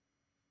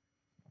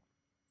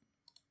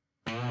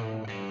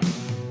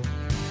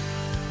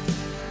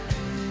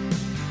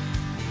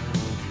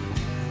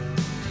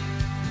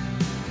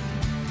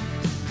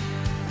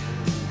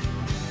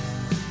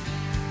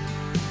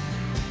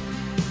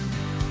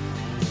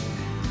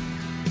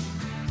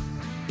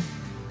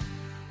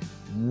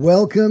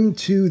Welcome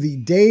to the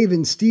Dave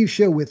and Steve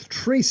Show with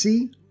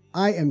Tracy.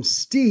 I am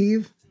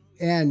Steve,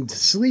 and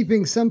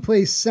sleeping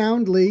someplace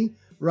soundly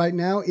right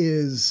now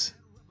is,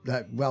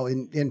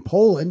 in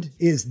Poland,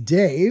 is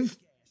Dave.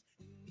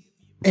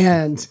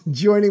 And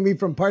joining me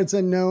from parts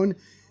unknown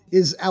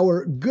is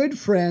our good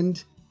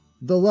friend,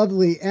 the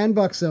lovely and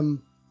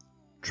buxom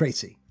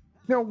Tracy.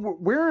 Now,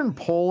 where in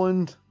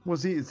Poland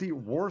was he? Is he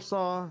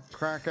Warsaw,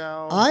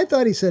 Krakow? I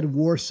thought he said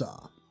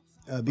Warsaw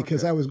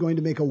because I was going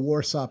to make a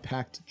Warsaw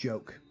Pact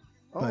joke,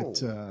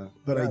 but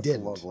I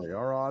didn't. Lovely.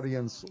 Our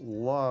audience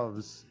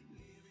loves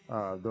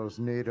those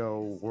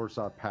NATO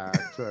Warsaw Pact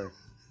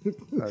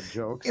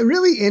jokes.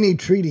 Really, any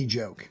treaty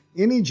joke,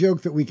 any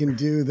joke that we can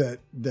do that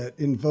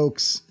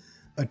invokes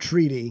a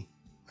treaty,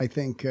 I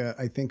think our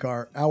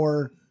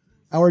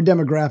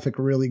demographic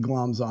really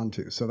gloms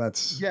onto. So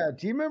that's Do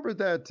you remember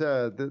that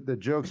the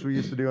jokes we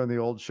used to do on the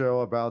old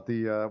show about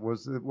the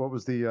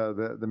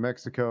the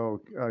Mexico,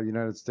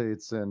 United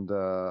States, and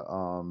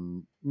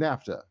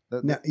NAFTA?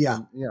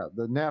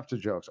 The NAFTA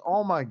jokes.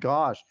 Oh my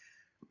gosh,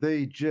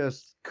 they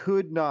just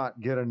could not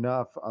get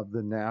enough of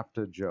the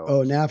NAFTA jokes.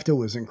 Oh, NAFTA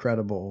was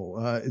incredible.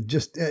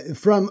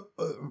 From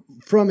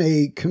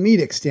a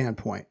comedic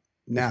standpoint,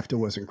 NAFTA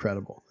was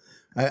incredible.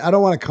 I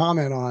don't want to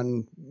comment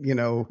on,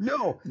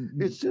 No,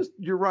 it's just,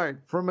 you're right.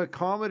 From a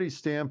comedy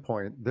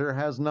standpoint, there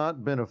has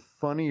not been a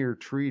funnier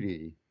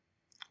treaty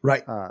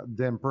right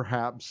than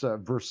perhaps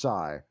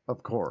Versailles,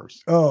 of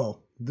course. Oh,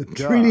 the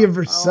Treaty of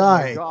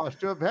Versailles. Oh my gosh,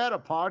 to have had a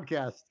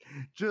podcast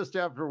just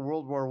after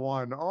World War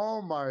One.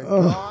 Oh my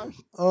gosh.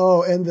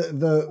 Oh, and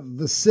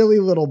the silly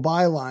little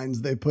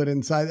bylines they put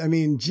inside. I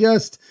mean,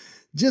 just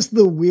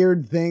the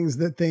weird things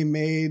that they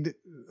made,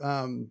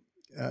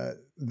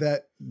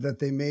 that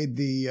they made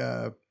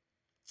the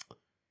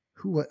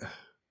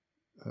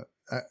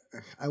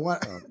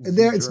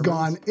it's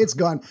gone. It's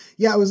gone.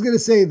 Yeah, I was gonna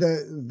say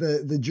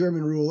the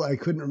German rule. I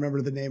couldn't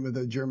remember the name of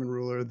the German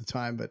ruler at the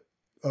time, but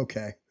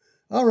okay.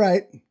 All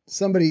right.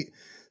 Somebody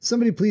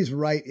please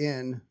write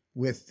in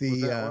with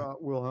the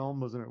Wilhelm,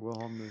 wasn't it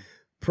Wilhelm?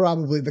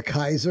 Probably the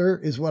Kaiser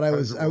is what I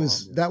was Wilhelm,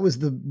 that was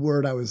the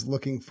word I was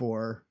looking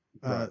for.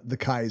 Right. The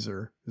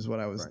Kaiser is what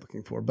I was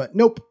looking for, but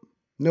nope,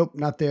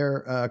 not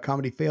there.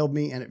 Comedy failed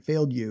me, and it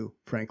failed you,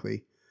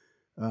 frankly,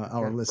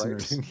 our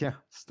listeners. Right.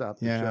 Stop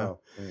the show.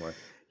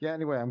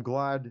 Anyway, I'm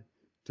glad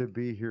to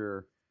be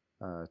here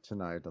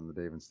tonight on the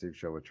Dave and Steve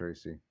Show with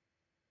Tracy.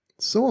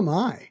 So am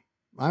I.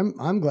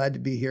 I'm glad to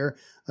be here.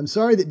 I'm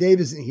sorry that Dave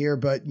isn't here,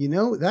 but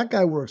that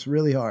guy works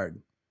really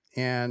hard,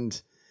 and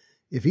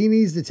if he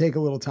needs to take a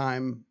little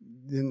time,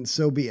 then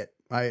so be it.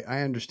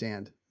 I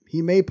understand.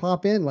 He may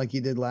pop in like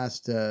he did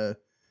last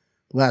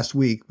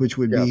week, which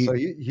would be. So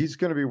he's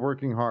going to be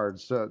working hard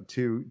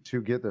to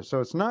get there.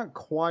 So it's not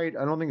quite.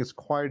 I don't think it's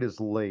quite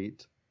as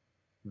late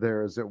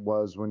there as it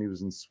was when he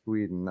was in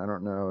Sweden. I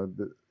don't know.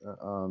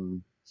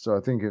 So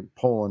I think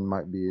Poland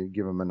might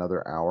give him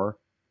another hour.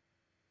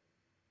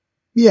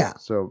 Yeah.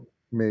 So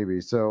maybe.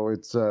 So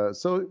it's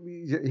so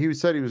he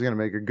said he was going to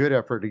make a good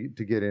effort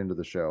to get into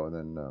the show, and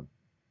then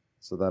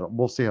so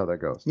we'll see how that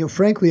goes.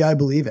 Frankly, I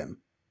believe him.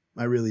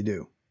 I really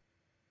do.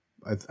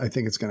 I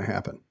think it's going to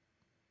happen.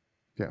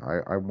 Yeah,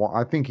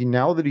 I think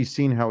now that he's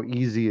seen how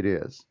easy it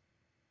is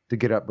to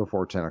get up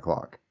before 10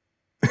 o'clock,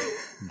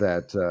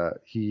 that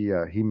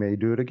he may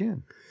do it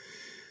again.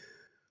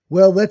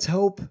 Well, let's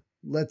hope.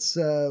 Let's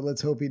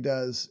hope he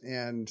does,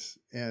 and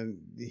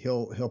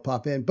he'll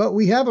pop in. But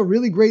we have a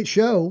really great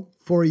show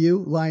for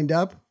you lined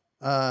up.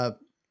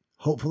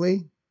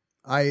 Hopefully,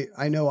 I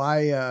know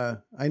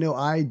I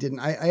didn't.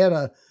 I had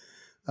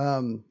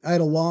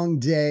a long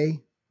day.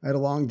 I had a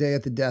long day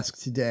at the desk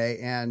today,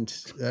 and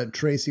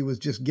Tracy was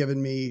just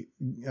giving me,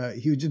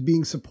 he was just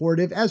being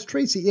supportive, as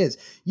Tracy is.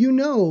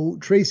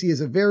 Tracy is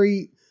a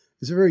very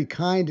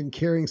kind and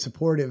caring,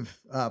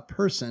 supportive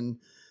person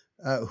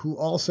who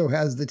also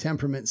has the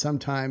temperament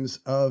sometimes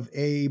of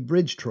a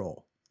bridge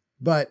troll.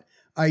 But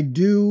I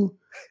do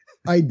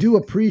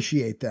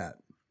appreciate that.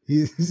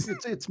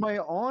 It's my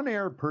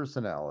on-air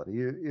personality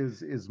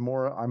is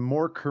more. I'm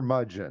more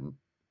curmudgeon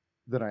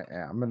than I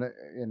am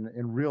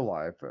in real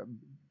life.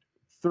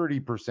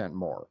 30%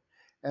 more.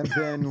 And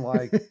then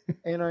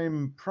and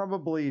I'm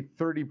probably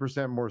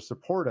 30% more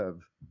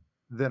supportive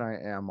than I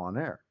am on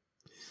air.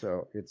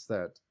 So it's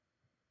that.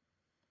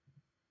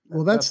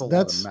 Well, that's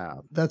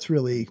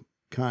really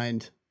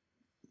kind.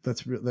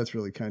 That's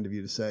really kind of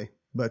you to say,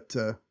 but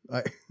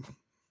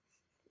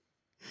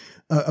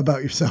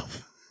about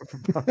yourself.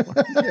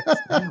 Yes.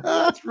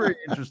 That's a very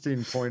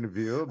interesting point of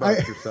view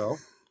about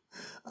yourself.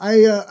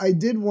 I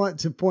did want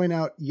to point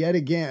out yet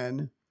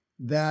again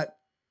that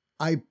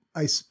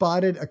I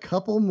spotted a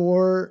couple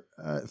more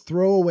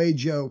throwaway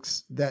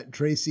jokes that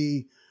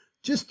Tracy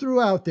just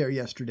threw out there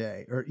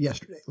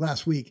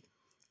last week.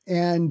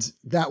 And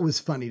that was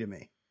funny to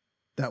me.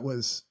 That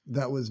was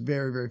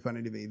very, very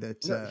funny to me.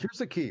 Here's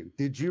the key.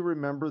 Did you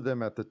remember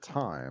them at the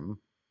time,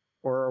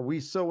 or are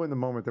we so in the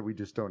moment that we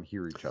just don't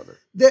hear each other?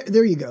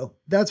 There you go.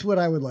 That's what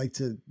I would like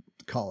to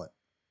call it.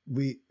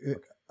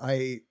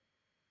 I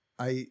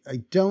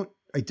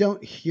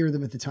don't hear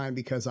them at the time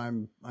because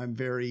I'm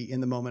very in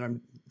the moment.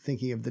 I'm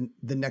thinking of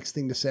the next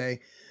thing to say,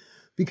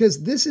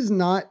 because this is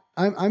not,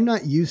 I'm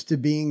not used to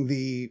being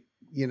the,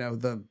 you know,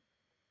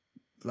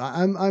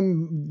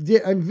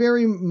 I'm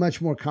very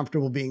much more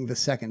comfortable being the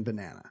second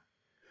banana.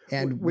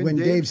 And when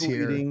Dave's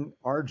leading, here,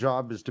 our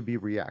job is to be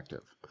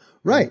reactive.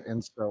 right.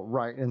 And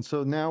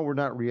so now we're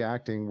not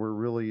reacting. We're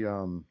really,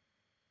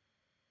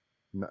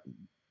 not,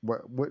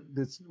 what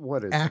is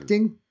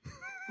acting.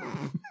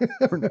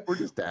 We're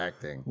just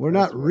acting. We're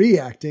not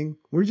reacting.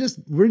 We're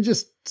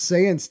just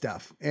saying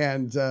stuff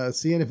and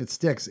seeing if it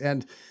sticks.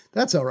 And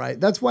that's all right.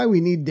 That's why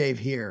we need Dave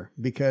here,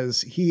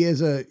 because he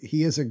is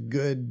a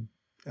good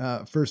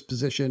first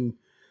position,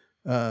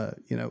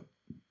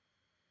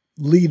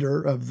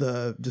 leader of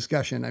the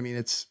discussion. I mean,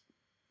 it's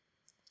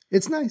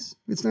nice.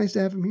 It's nice to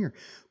have him here.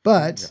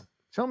 But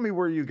tell me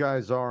where you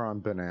guys are on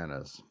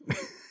bananas.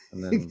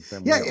 And then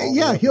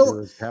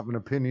he'll have an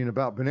opinion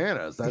about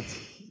bananas. That's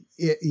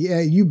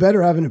you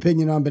better have an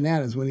opinion on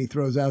bananas when he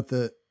throws out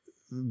the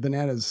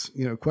bananas,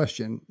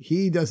 question.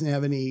 He doesn't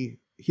have any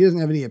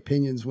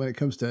opinions when it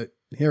comes to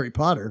Harry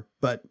Potter,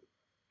 but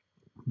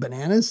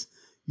bananas,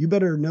 you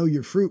better know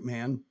your fruit,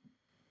 man.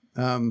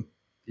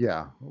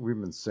 Yeah,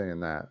 we've been saying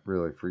that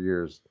really for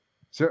years.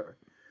 So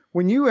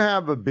when you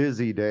have a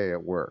busy day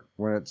at work,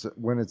 when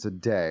it's a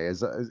day, is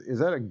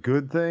that a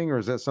good thing, or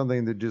is that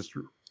something that just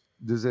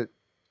does it?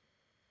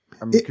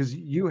 I mean, because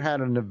you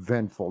had an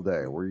eventful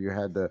day where you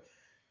had to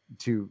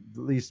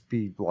at least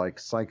be like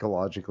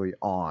psychologically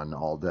on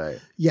all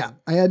day. Yeah,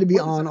 I had to be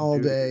on all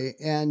day,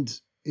 and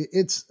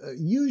it's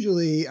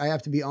usually I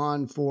have to be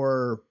on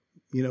for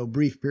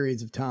brief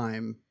periods of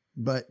time,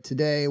 but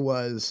today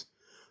was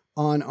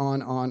on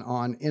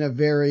in a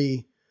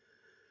very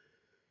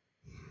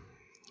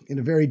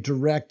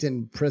direct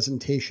and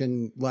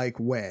presentation like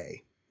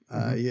way.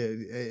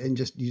 You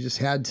just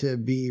had to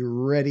be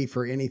ready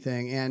for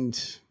anything.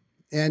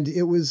 And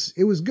it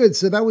was good.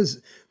 So that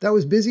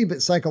was busy,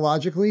 but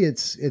psychologically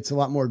it's a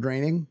lot more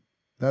draining.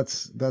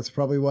 That's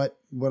probably what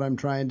I'm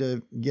trying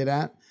to get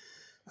at.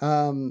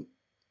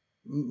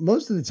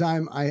 Most of the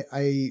time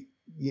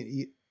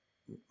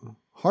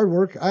hard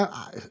work.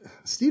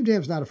 Steve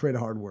Dam's not afraid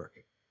of hard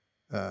work.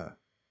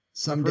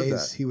 Some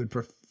days he would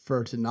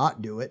prefer to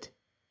not do it,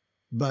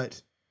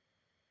 but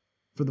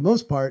for the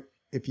most part,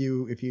 if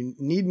you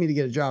need me to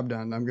get a job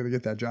done, I'm going to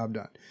get that job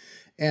done.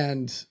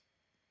 And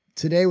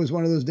today was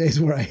one of those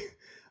days where I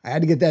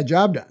had to get that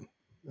job done.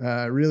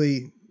 I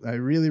really had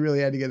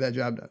to get that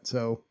job done.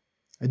 So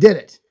I did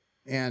it.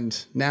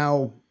 And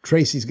now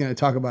Tracy's going to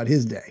talk about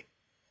his day.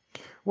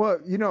 Well,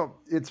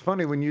 it's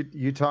funny when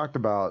you talked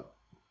about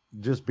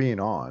just being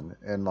on,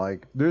 and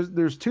like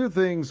there's two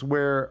things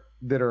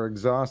that are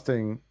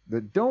exhausting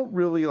that don't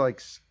really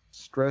like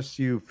stress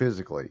you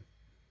physically,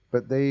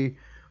 but they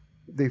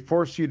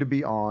force you to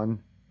be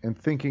on and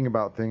thinking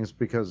about things,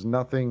 because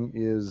nothing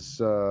is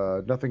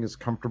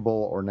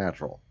comfortable or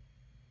natural.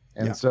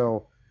 And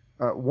so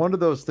one of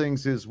those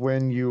things is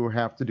when you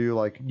have to do,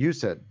 like you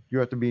said, you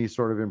have to be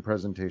sort of in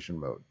presentation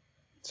mode.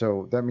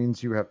 So that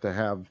means you have to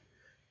have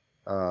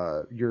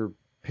your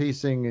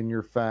pacing and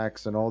your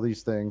facts and all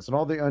these things and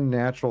all the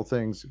unnatural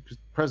things.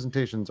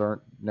 Presentations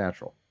aren't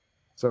natural.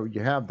 So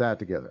you have that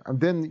together. And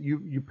then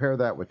you pair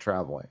that with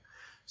traveling.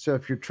 So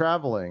if you're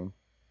traveling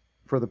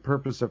for the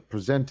purpose of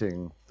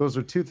presenting, those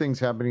are two things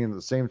happening at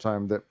the same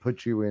time that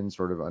put you in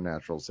sort of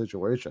unnatural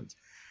situations.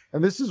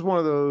 And this is one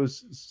of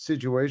those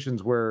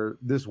situations where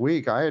this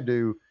week I had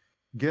to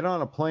get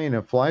on a plane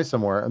and fly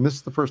somewhere. And this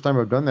is the first time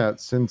I've done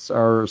that since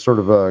our sort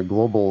of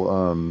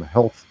global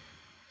health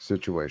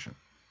situation.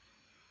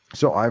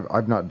 So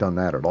I've not done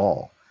that at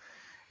all.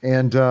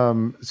 And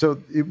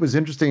so it was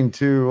interesting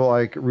to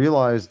like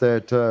realize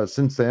that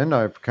since then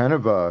I've kind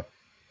of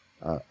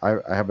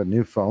I have a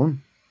new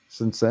phone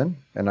since then,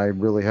 and I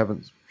really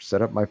haven't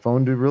set up my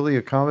phone to really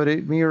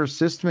accommodate me or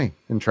assist me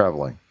in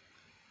traveling.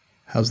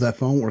 How's that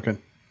phone working?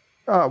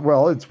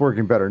 Well, it's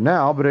working better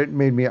now, but it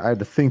made me, I had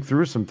to think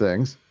through some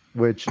things,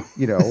 which,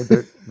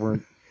 that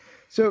weren't.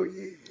 So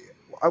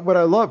what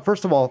I love,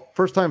 first of all,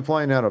 first time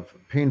flying out of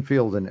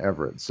Painfield in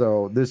Everett.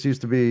 So this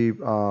used to be,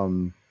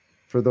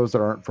 for those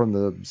that aren't from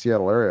the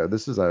Seattle area,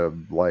 this is a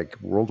like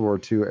World War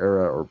II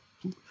era or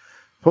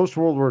post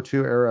World War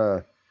II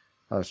era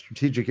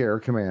Strategic Air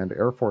Command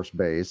Air Force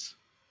base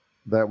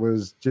that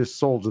was just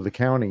sold to the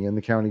county, and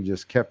the county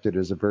just kept it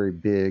as a very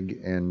big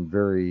and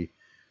very,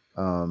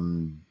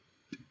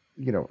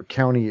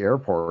 county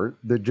airport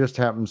that just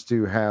happens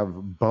to have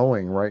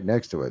Boeing right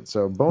next to it.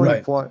 So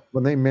Boeing,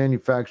 when they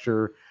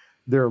manufacture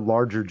their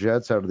larger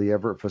jets out of the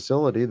Everett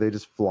facility, they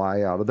just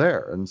fly out of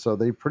there. And so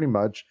they pretty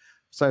much,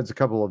 besides a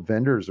couple of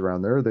vendors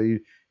around there,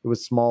 it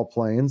was small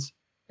planes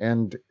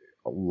and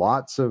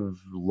lots of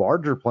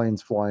larger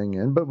planes flying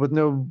in, but with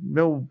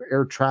no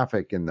air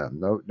traffic in them,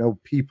 no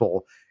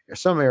people,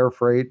 some air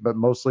freight, but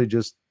mostly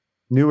just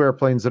new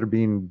airplanes that are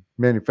being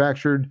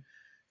manufactured,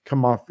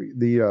 come off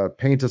the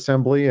paint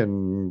assembly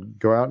and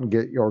go out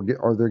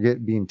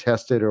and being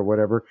tested or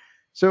whatever,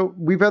 So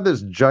we've had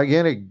this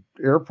gigantic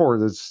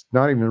airport that's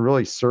not even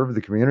really served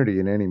the community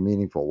in any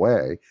meaningful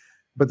way,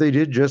 but they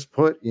did just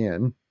put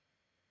in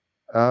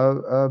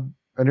an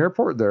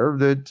airport there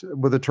that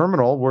with a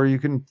terminal where you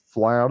can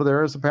fly out of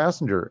there as a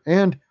passenger.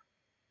 And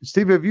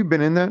Steve, have you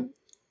been in that?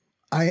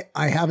 I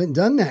haven't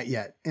done that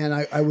yet, and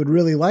I would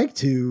really like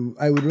to.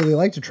 I would really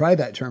like to try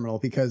that terminal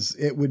because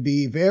it would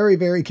be very,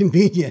 very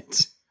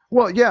convenient.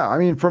 Well, yeah. I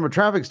mean, from a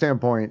traffic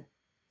standpoint,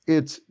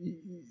 it's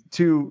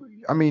to.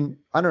 I mean,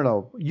 I don't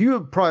know.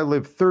 You probably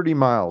live 30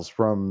 miles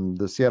from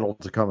the Seattle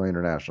Tacoma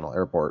International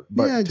Airport,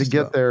 but Yeah, to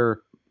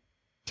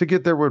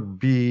get there would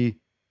be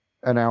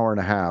an hour and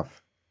a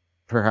half,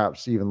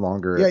 perhaps even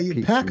longer. Yeah,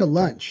 you pack a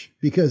lunch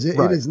because it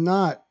is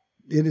not.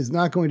 It is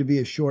not going to be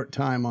a short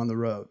time on the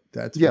road.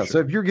 That's for yeah. sure. So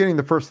if you're getting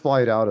the first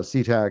flight out of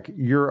SeaTac,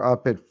 you're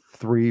up at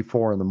 3,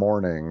 4 in the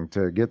morning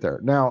to get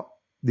there. Now,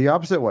 the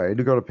opposite way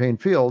to go to Payne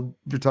Field,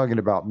 you're talking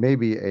about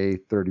maybe a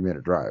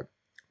 30-minute drive,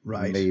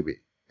 right? Maybe,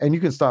 and you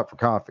can stop for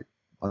coffee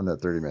on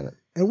that 30-minute.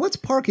 And what's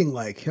parking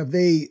like? Have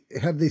they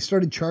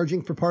started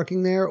charging for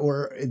parking there,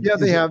 or yeah,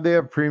 they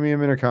have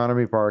premium and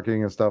economy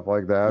parking and stuff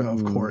like that.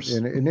 Of course,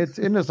 and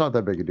it's not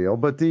that big a deal.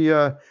 But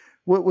the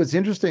what was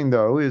interesting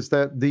though is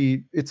that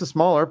it's a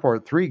small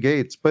airport, 3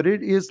 gates, but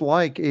it is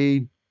like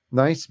a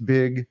nice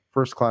big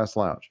first class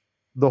lounge.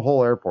 The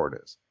whole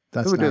airport is.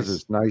 That's so it nice. is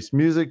this nice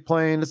music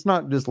playing. It's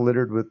not just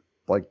littered with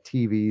like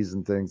TVs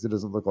and things. It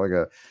doesn't look like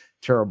a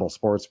terrible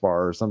sports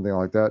bar or something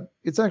like that.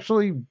 It's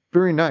actually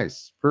very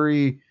nice,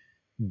 very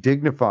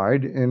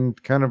dignified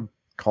and kind of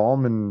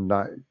calm and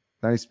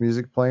nice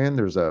music playing.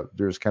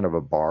 There's kind of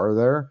a bar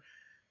there.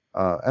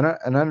 And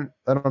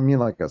I don't mean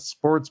like a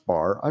sports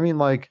bar. I mean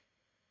like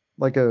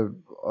a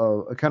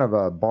kind of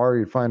a bar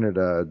you find at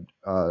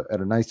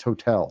a nice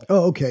hotel.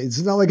 Oh, okay. It's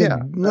not like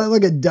not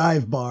like a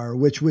dive bar,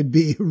 which would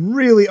be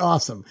really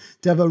awesome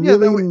to have a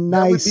really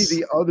nice. That would be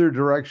the other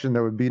direction.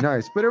 That would be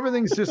nice, but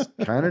everything's just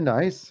kind of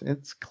nice.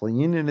 It's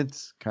clean and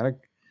it's kind of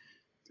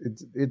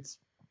it's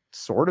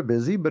sort of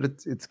busy, but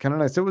it's kind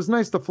of nice. It was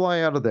nice to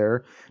fly out of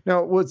there.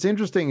 Now, what's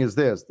interesting is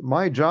this: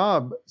 my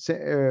job,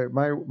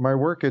 my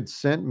work had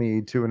sent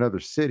me to another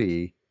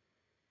city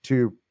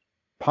to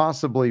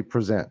possibly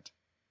present.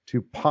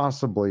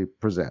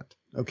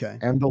 Okay.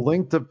 And the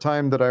length of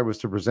time that I was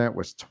to present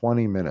was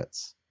 20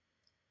 minutes.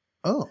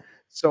 Oh.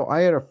 So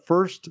I had a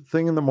first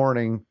thing in the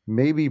morning,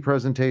 maybe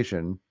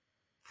presentation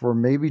for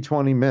maybe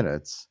 20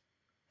 minutes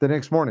the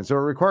next morning. So it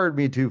required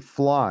me to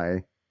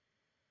fly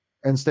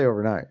and stay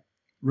overnight.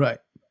 Right.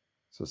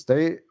 So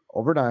stay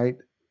overnight,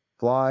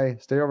 fly,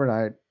 stay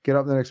overnight, get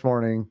up the next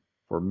morning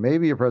for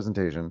maybe a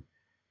presentation.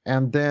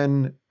 And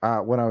then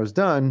when I was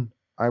done,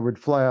 I would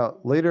fly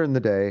out later in the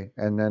day,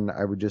 and then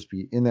I would just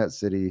be in that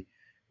city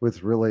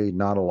with really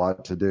not a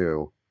lot to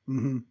do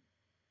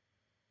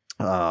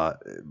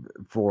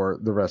for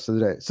the rest of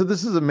the day. So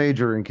this is a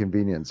major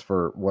inconvenience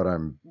for what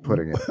I'm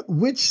putting in.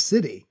 Which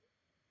city?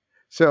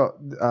 So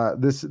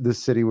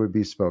this city would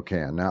be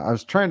Spokane. Now I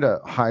was trying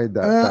to hide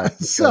that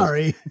fact.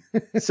 Sorry.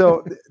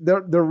 So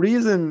the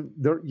reason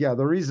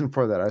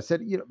for that, I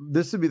said,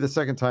 this would be the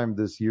second time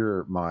this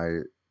year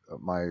my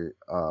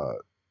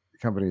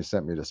company has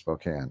sent me to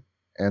Spokane.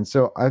 And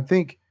so I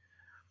think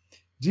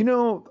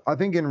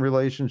in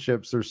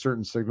relationships, there's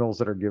certain signals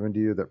that are given to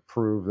you that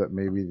prove that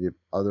maybe the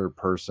other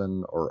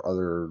person or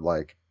other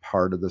like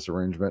part of this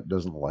arrangement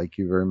doesn't like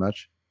you very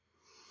much.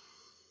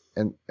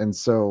 And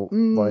so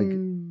like,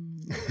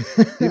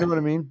 you know what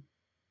I mean?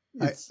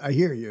 I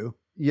hear you.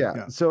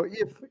 Yeah. So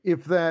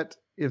if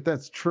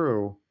that's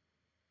true,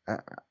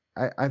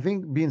 I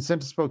think being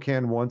sent to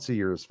Spokane once a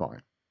year is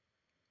fine.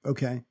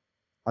 Okay.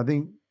 I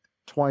think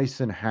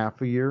twice in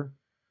half a year,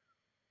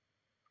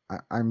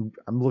 I'm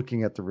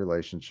looking at the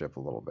relationship a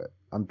little bit.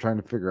 I'm trying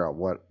to figure out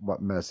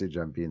what message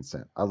I'm being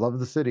sent. I love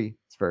the city.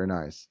 It's very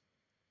nice.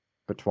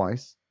 But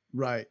twice?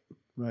 Right.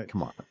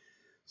 Come on.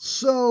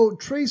 So,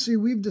 Tracy,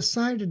 we've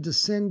decided to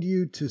send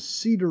you to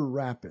Cedar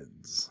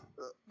Rapids.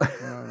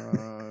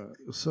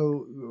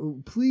 So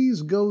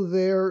please go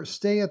there,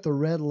 stay at the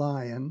Red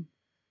Lion.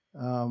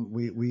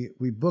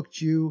 We booked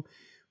you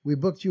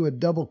a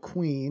double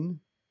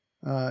queen.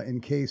 In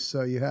case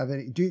you have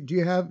any, do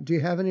you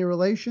have any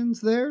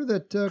relations there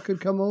that could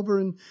come over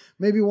and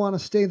maybe want to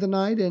stay the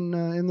night in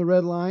the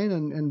Red Lion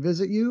and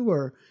visit you,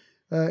 or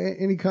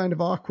any kind of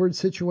awkward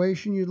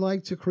situation you'd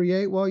like to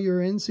create while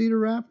you're in Cedar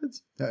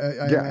Rapids?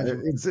 I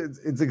imagine.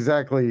 It's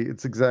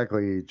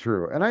exactly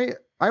true. And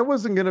I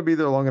wasn't going to be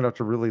there long enough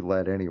to really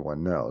let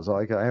anyone know. So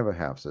like I have a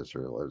half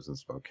sister who lives in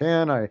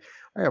Spokane. I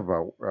have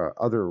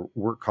other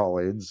work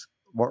colleagues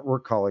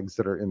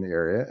that are in the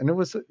area, and it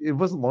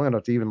wasn't long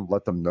enough to even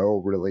let them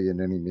know really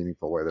in any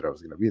meaningful way that I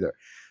was going to be there.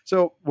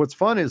 So what's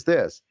fun is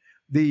this: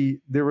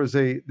 there was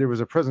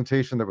a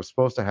presentation that was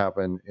supposed to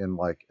happen in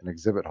like an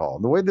exhibit hall,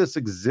 and the way this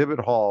exhibit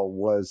hall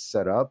was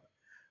set up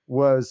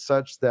was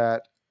such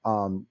that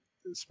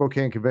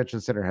Spokane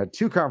Convention Center had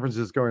 2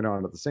 conferences going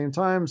on at the same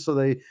time, so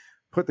they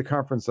put the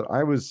conference that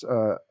I was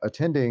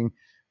attending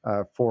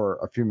for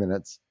a few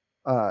minutes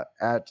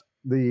at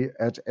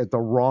at the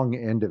wrong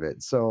end of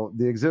it. So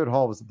the exhibit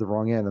hall was at the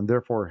wrong end and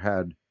therefore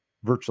had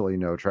virtually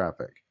no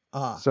traffic.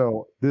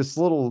 So this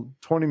little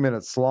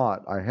 20-minute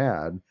slot I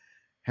had,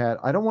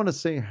 I don't want to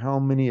say how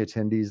many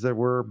attendees there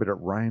were, but it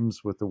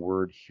rhymes with the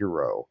word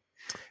hero.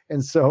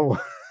 And so,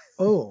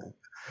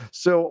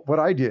 so what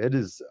I did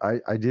is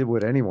I did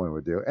what anyone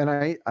would do. And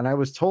I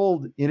was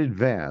told in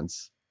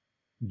advance,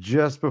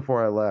 just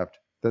before I left,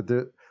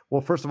 that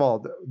well, first of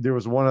all, there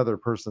was one other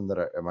person that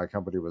at my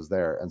company was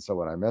there. And so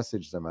when I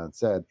messaged them and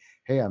said,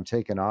 hey, I'm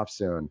taking off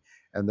soon.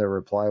 And their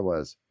reply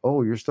was,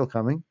 oh, you're still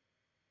coming?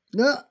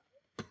 No.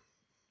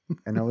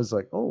 And I was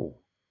like, oh,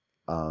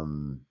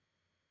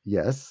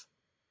 yes.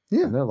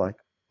 Yeah. And they're like,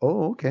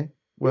 oh, okay.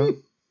 Well,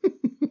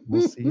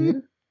 we'll see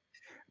you.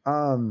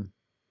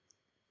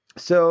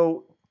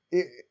 So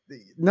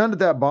none of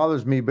that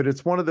bothers me, but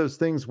it's one of those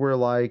things where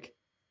like,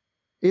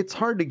 it's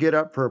hard to get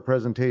up for a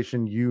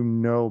presentation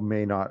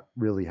may not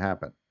really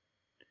happen.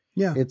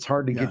 Yeah. It's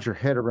hard to get your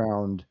head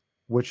around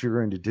what you're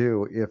going to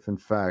do if, in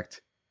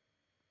fact,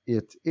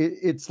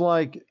 it's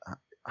like,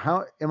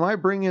 how am I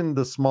bringing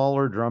the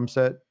smaller drum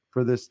set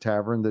for this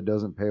tavern that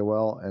doesn't pay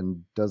well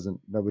and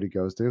nobody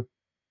goes to?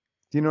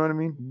 Do you know what I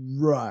mean?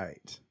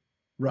 Right.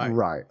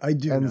 I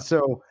do. And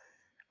so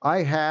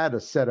I had a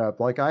setup,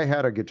 like I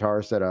had a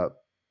guitar setup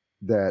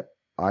that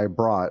I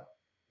brought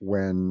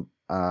when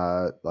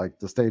like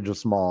the stage was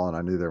small and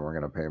I knew they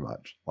weren't going to pay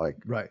much. Like,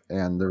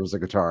 and there was a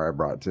guitar I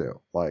brought too.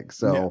 Like,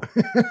 so,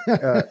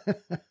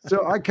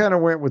 so I kind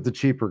of went with the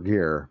cheaper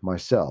gear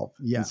myself.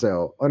 Yeah. And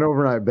so an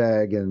overnight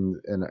bag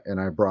and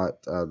I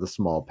brought the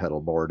small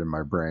pedal board in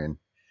my brain,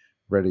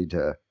 ready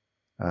to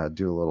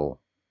do a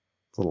little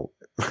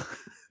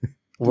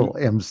little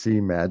MC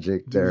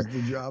magic there.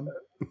 The job.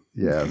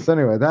 Yeah. So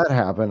anyway, that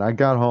happened. I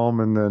got home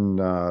and then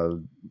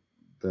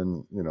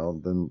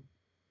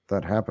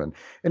that happened.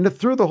 And it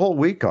threw the whole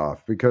week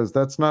off because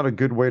that's not a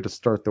good way to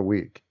start the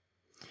week.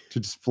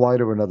 To just fly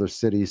to another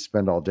city,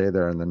 spend all day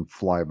there, and then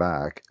fly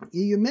back.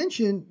 You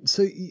mentioned,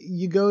 so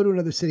you go to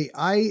another city.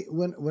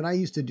 When I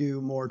used to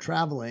do more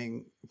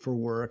traveling for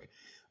work,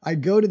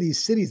 I'd go to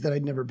these cities that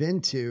I'd never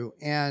been to,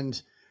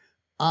 and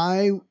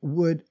I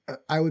would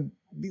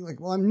be like,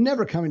 well, I'm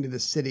never coming to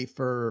this city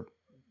for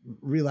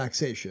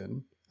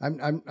relaxation.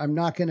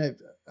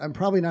 I'm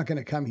probably not going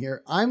to come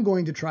here. I'm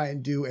going to try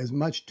and do as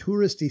much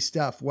touristy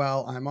stuff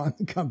while I'm on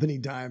the company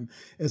dime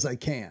as I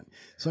can.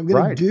 So I'm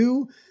going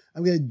to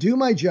do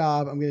my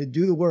job. I'm going to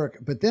do the work,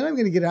 but then I'm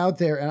going to get out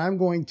there and I'm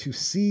going to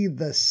see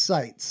the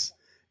sights,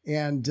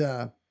 and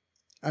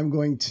I'm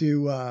going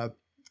to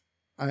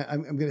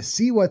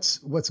see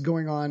what's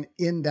going on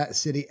in that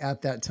city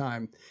at that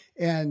time.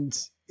 And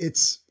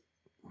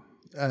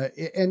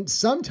and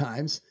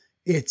sometimes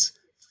it's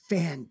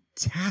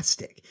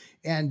fantastic.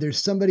 And there's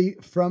somebody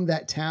from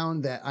that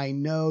town that I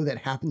know that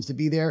happens to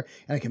be there,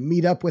 and I can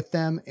meet up with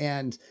them.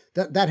 And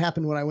that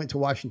happened when I went to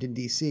Washington,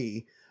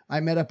 D.C. I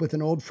met up with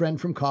an old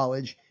friend from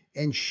college,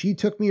 and she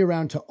took me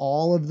around to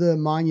all of the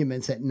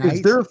monuments at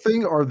night.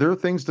 Are there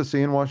things to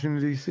see in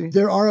Washington, D.C.?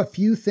 There are a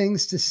few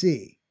things to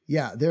see.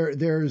 Yeah,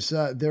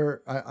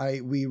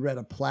 we read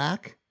a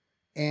plaque,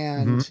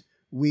 and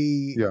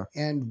we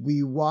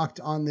walked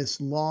on this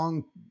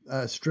long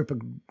strip of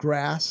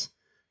grass.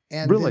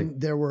 And then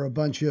there were a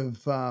bunch of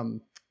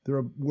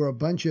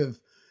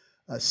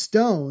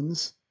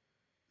stones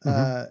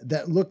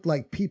that looked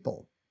like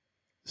people.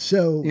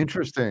 So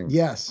interesting.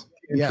 Yes.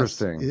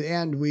 Interesting. Yes.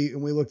 And we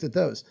looked at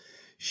those.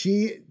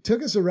 She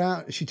took us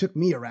around. She took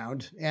me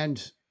around,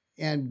 and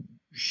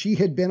she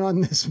had been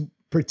on this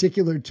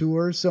particular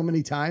tour so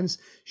many times.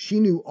 She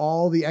knew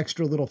all the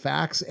extra little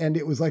facts, and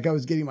it was like I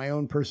was getting my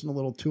own personal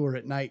little tour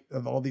at night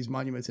of all these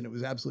monuments, and it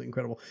was absolutely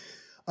incredible.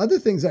 Other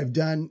things I've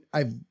done,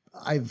 I've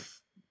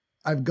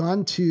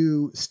gone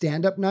to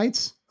stand-up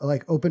nights,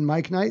 like open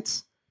mic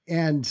nights,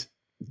 and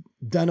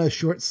done a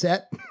short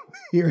set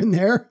here and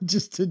there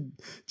just to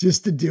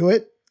do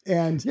it.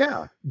 And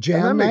jam and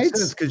that nights. Makes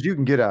sense because you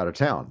can get out of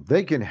town.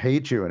 They can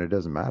hate you and it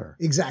doesn't matter.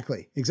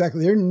 Exactly.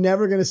 They're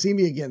never going to see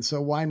me again.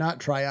 So why not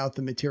try out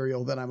the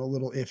material that I'm a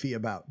little iffy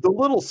about? The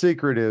little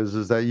secret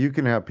is that you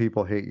can have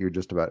people hate you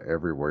just about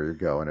everywhere you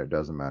go, and it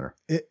doesn't matter.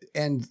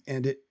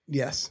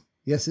 Yes,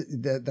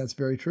 that's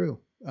very true.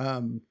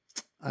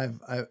 I've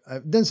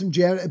done some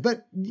jam,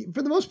 but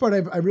for the most part,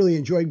 I've really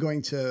enjoyed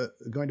going to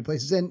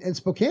places. And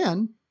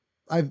Spokane,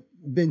 I've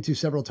been to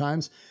several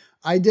times.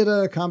 I did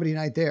a comedy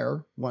night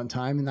there one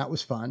time, and that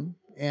was fun.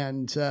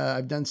 And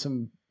I've done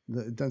some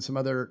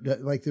other,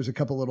 like there's a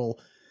couple little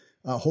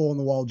hole in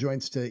the wall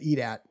joints to eat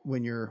at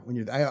when you're.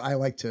 I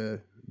like to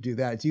do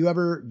that. Do you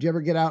ever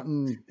get out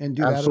and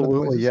do that?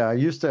 Absolutely, yeah. I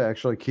used to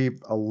actually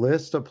keep a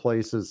list of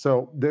places.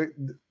 So the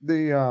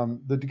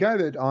guy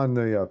that on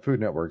the Food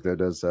Network that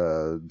does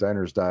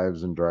diners,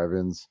 dives, and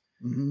drive-ins.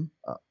 Mm-hmm.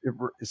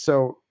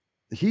 So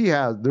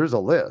there's a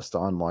list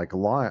on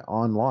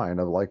online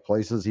of like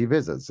places he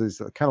visits.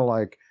 It's kind of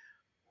like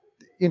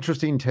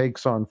interesting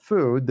takes on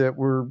food that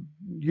were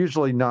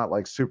usually not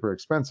like super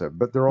expensive,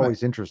 but they're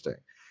always interesting.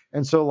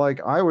 And so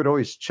like I would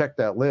always check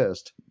that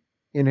list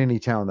in any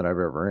town that I've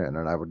ever in,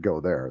 and I would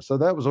go there. So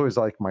that was always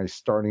like my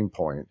starting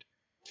point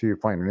to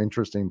find an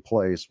interesting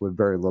place with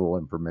very little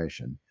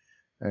information.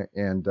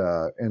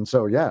 And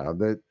so yeah,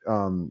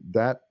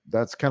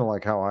 that's kind of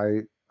like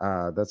how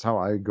that's how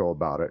I go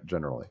about it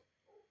generally.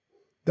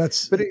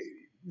 That's But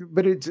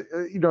it's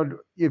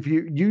if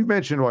you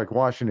mentioned like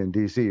Washington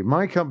D.C.,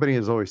 my company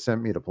has always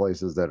sent me to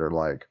places that are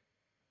like,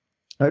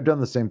 I've done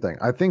the same thing.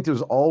 I think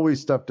there's always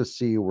stuff to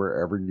see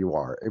wherever you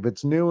are. If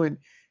it's new and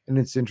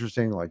it's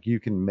interesting, like you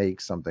can make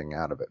something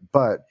out of it.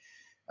 But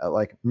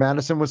like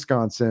Madison,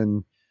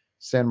 Wisconsin,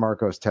 San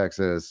Marcos,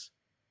 Texas,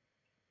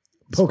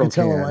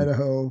 Pocatello, Spokane,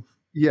 Idaho.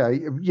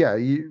 yeah,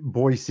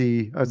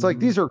 Boise. It's like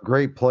these are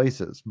great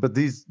places, but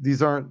these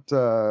aren't.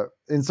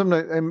 And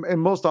sometimes,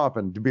 and most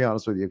often, to be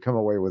honest with you, come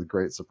away with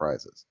great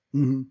surprises.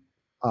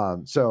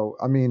 So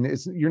I mean,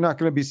 you're not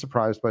going to be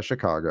surprised by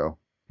Chicago.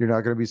 You're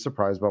not going to be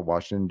surprised by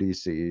Washington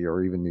D.C.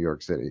 or even New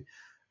York City.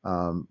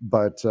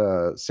 But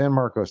San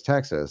Marcos,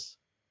 Texas,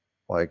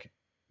 like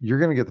you're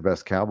going to get the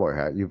best cowboy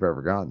hat you've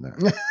ever gotten there.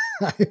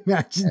 I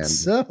imagine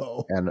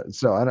so. And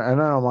so I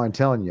don't mind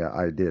telling you,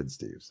 I did,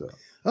 Steve. So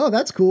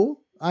that's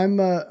cool. I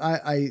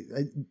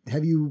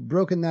have you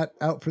broken that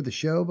out for the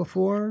show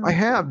before? I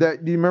have.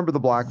 That. Do you remember the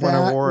black one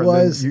I wore? That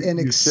was an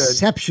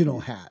exceptional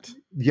hat.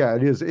 Yeah,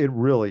 it is. It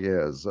really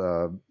is.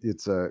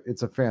 It's a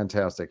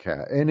fantastic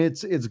hat, and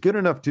it's good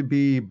enough to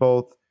be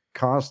both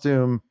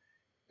costume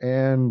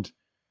and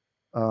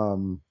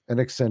an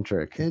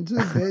eccentric. Is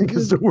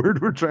the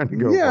word we're trying to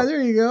go. Yeah, for.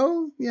 there you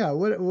go. Yeah,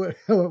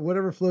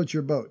 whatever floats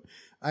your boat.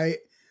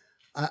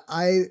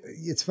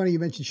 It's funny you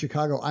mentioned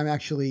Chicago.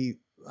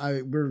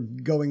 We're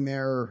going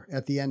there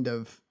at the end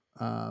of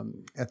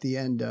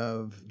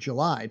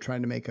July,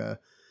 trying to make a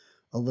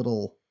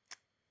little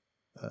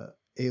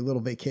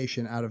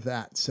vacation out of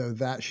that. So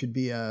that should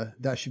be a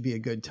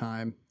good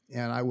time.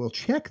 And I will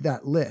check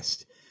that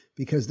list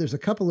because there's a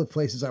couple of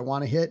places I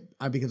want to hit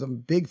because I'm a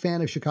big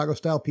fan of Chicago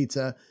style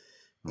pizza.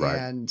 Right.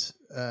 And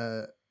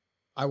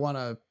I want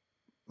to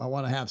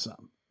have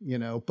some,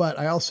 but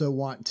I also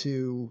want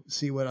to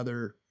see what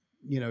other,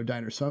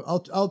 diners. So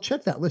I'll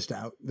check that list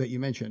out that you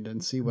mentioned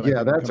and see what.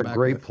 Yeah, that's a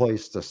great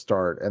place to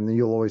start. And then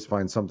you'll always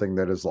find something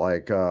that is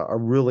like a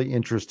really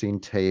interesting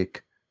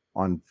take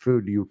on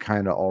food you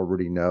kind of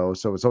already know.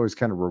 So it's always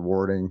kind of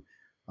rewarding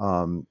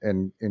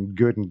and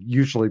good and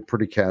usually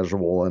pretty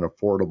casual and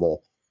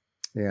affordable.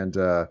 And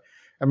I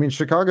mean,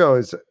 Chicago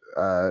is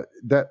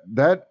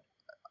that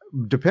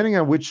depending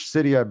on which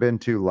city I've been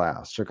to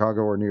last,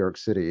 Chicago or New York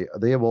City,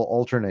 they will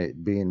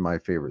alternate being my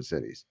favorite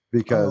cities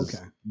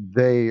because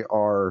they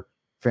are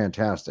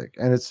fantastic.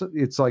 And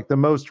it's like the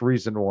most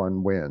recent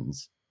one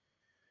wins.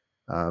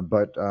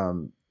 But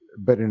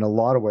in a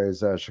lot of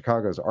ways,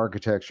 Chicago's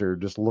architecture,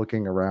 just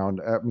looking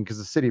around, because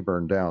the city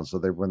burned down, so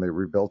when they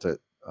rebuilt it,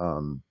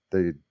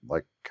 they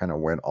like kind of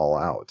went all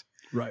out,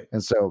 right?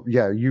 And so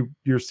yeah,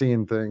 you're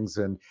seeing things,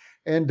 and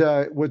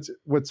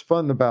what's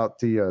fun about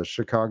the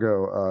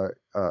Chicago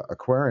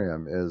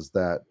aquarium is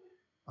that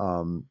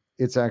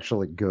it's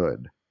actually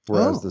good,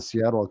 whereas the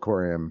Seattle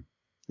aquarium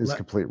is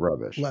complete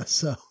rubbish. Less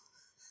so,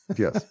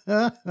 yes.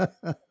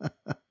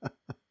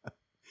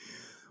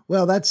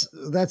 Well,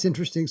 that's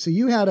interesting. So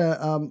you had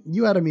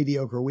a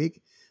mediocre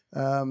week.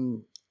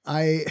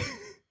 I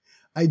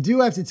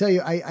do have to tell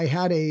you, I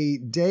had a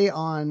day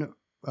on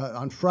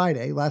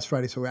Friday, last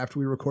Friday. So after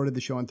we recorded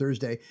the show on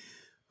Thursday,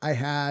 I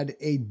had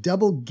a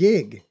double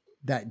gig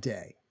that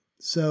day.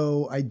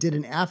 So I did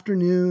an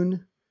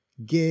afternoon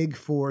gig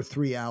for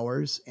 3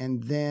 hours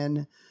and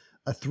then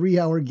a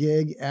 3-hour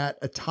gig at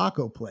a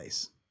taco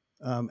place.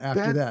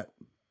 After that.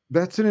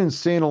 That's an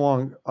insane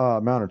long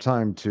amount of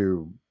time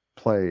to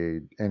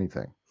play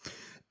anything.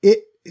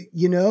 It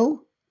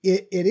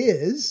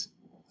is,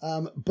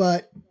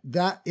 but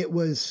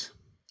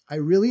I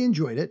really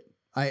enjoyed it.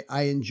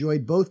 I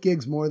enjoyed both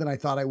gigs more than I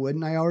thought I would.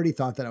 And I already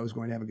thought that I was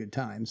going to have a good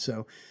time.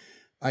 So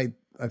I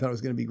thought it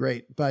was going to be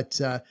great, but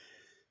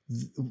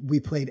we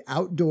played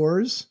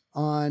outdoors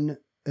on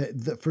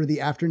for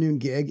the afternoon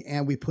gig,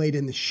 and we played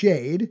in the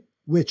shade,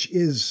 which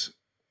is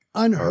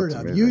unheard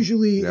of.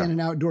 Usually in an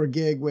outdoor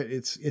gig,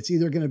 it's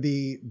either going to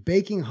be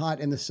baking hot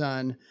in the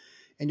sun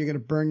and you're going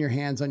to burn your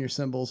hands on your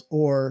cymbals,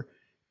 or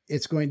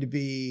it's going to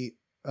be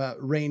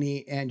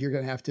rainy and you're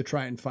going to have to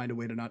try and find a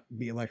way to not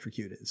be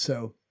electrocuted.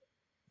 So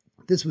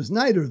this was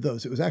neither of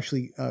those. It was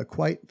actually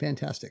quite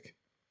fantastic.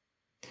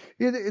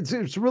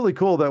 It's really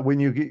cool that when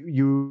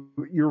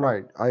you're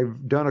right.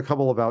 I've done a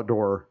couple of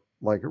outdoor,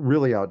 like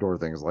really outdoor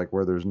things, like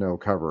where there's no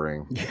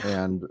covering,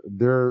 and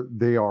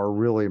they are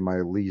really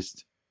my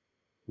least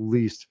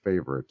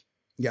favorite.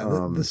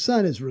 Yeah, the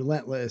sun is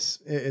relentless.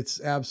 It's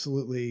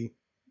absolutely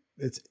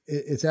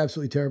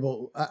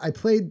terrible. I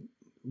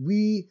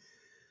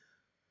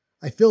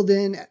filled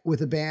in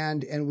with a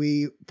band and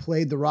we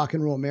played the Rock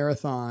and Roll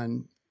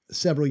Marathon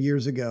several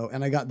years ago,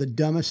 and I got the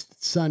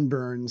dumbest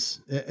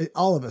sunburns.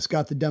 All of us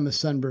got the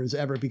dumbest sunburns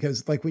ever,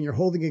 because like when you're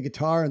holding a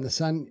guitar and the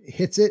sun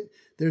hits it,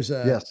 There's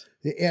a Yes.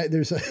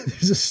 there's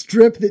a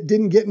strip that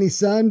didn't get any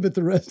sun, but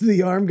the rest of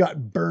the arm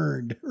got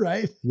burned,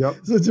 right? Yep.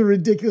 So it's a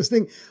ridiculous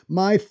thing.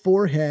 My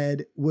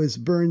forehead was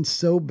burned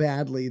so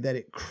badly that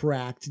it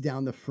cracked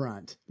down the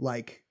front,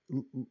 like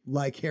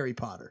Harry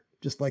Potter,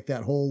 just like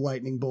that whole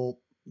lightning bolt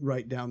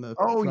right down the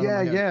Oh, front of my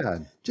yeah, head. yeah.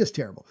 Just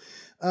terrible.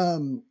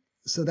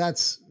 So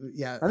that's,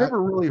 yeah. I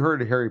never really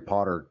heard Harry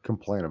Potter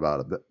complain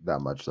about it that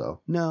much, though.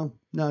 No,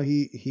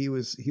 he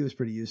was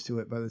pretty used to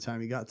it by the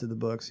time he got to the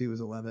books. He was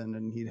 11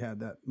 and he'd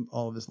had that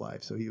all of his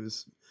life. So he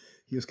was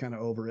kind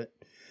of over it.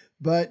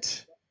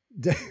 But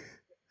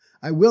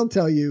I will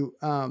tell you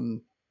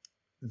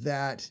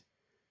that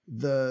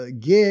the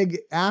gig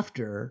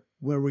after,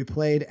 where we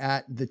played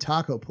at the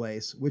taco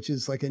place, which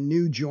is like a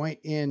new joint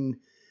in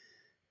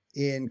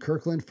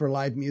Kirkland for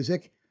live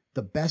music.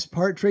 The best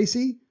part,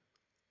 Tracy,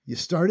 you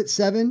start at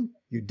 7,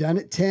 you're done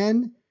at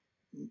 10.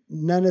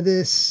 None of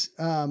this.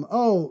 You're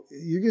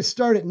going to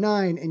start at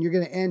 9 and you're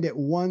going to end at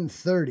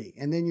 1:30.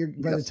 And then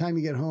by the time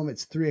you get home,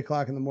 it's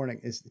 3:00 in the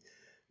morning.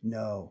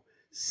 No,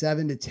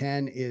 7 to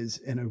 10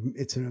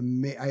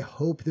 I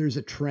hope there's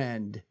a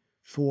trend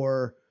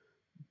for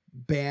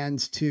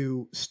bands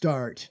to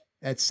start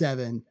at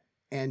 7,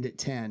 end at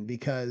 10,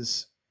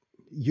 because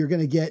you're going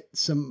to get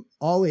some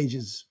all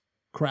ages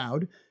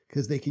crowd,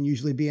 because they can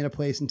usually be in a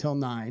place until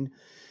 9.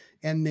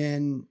 And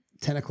then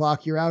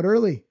 10:00, you're out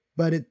early.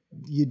 But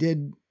you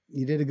did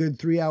a good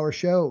 3-hour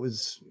show.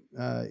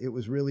 It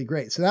was really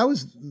great. So that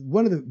was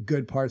one of the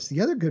good parts. The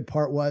other good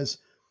part was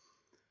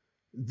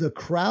the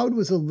crowd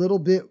was a little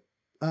bit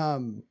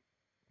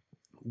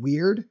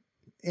weird,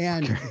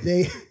 and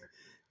they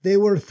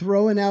were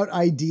throwing out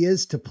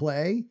ideas to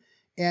play.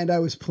 And I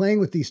was playing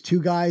with these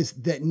two guys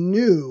that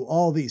knew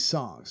all these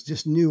songs,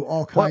 just knew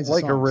all kinds of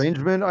songs. Like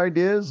arrangement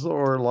ideas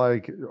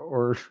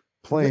or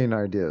playing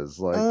ideas?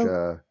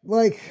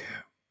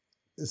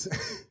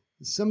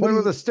 Somebody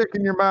with a stick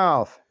in your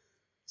mouth.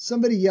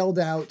 Somebody yelled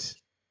out,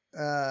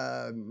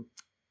 "Come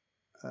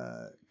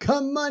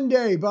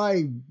Monday"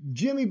 by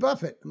Jimmy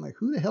Buffett. I'm like,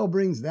 who the hell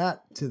brings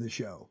that to the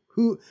show?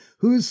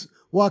 Who's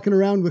walking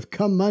around with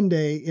 "Come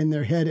Monday" in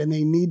their head and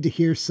they need to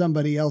hear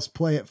somebody else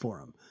play it for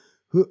them?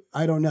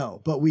 I don't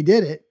know, but we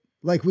did it.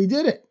 And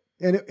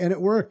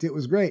it worked. It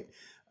was great.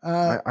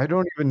 I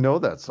don't even know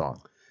that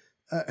song.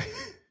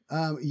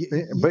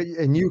 But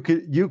you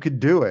could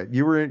do it.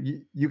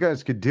 You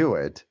guys could do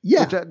it.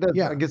 Yeah,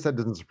 I guess that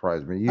doesn't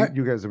surprise me.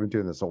 You guys have been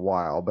doing this a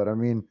while, but I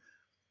mean,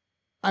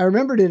 I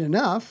remembered it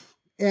enough.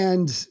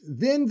 And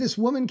then this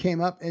woman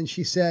came up and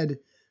she said,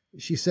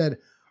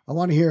 "I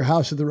want to hear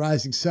House of the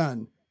Rising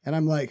Sun." And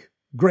I'm like,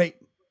 "Great,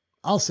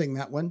 I'll sing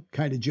that one,"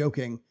 kind of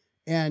joking.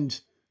 And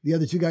the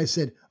other two guys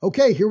said,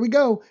 "Okay, here we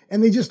go."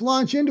 And they just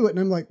launch into it. And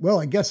I'm like,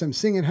 well, I guess I'm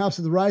singing House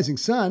of the Rising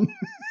Sun.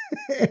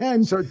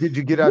 And so did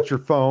you get out your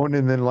phone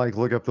and then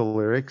look up the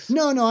lyrics?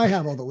 No, I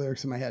have all the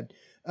lyrics in my head.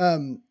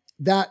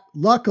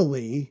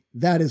 Luckily,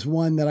 that is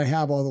one that I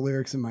have all the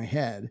lyrics in my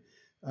head.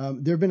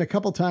 There have been a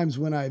couple times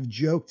when I've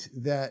joked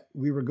that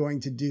we were going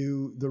to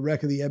do the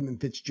Wreck of the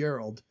Edmund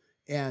Fitzgerald,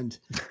 and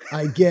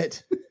I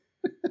get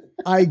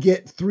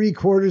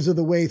 3/4 of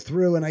the way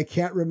through and I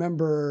can't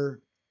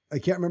remember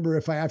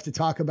if I have to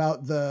talk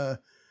about the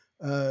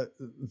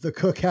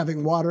cook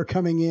having water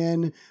coming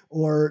in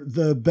or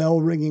the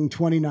bell ringing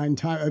 29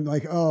 times. I'm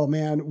like, oh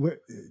man,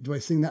 do I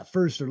sing that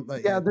first? Or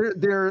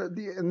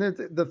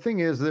the thing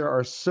is, there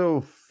are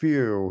so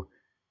few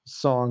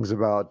songs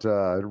about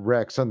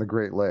wrecks on the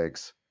Great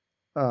Lakes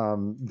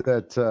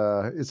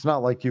that it's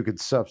not like you could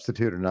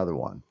substitute another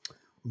one.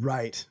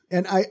 Right.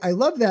 And I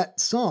love that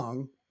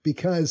song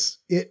because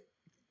it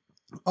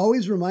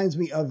always reminds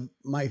me of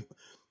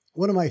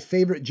one of my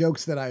favorite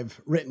jokes that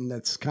I've written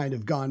that's kind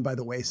of gone by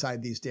the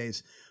wayside these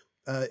days.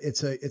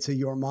 It's a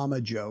your mama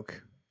joke.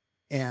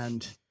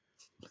 And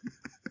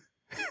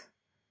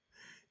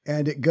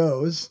it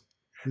goes,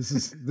 this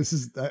is,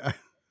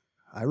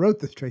 I wrote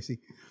this, Tracy.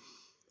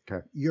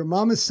 Okay. Your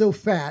mama's so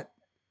fat,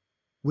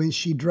 when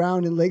she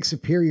drowned in Lake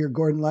Superior,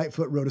 Gordon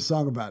Lightfoot wrote a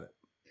song about it.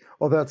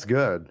 Well, that's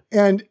good.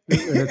 And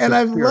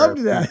I've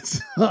loved that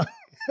song.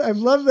 I've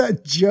loved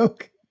that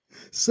joke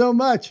so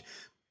much.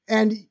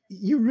 And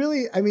you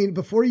really, I mean,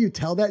 before you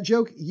tell that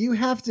joke, you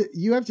have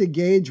to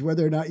gauge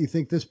whether or not you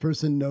think this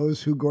person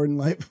knows who Gordon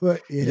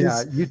Lightfoot is.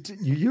 Yeah,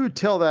 you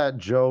tell that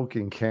joke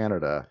in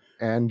Canada,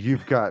 and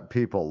you've got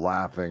people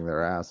laughing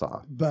their ass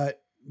off.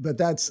 But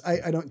that's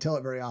I don't tell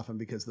it very often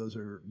because those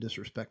are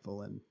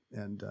disrespectful and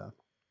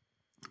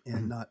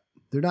not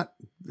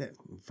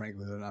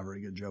frankly they're not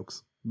very good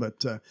jokes.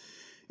 But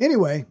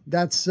anyway,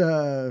 that's.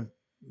 It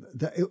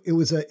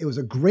was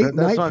a great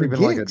night for gigs. That's not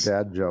even like a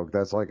dad joke.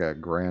 That's like a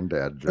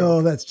granddad joke.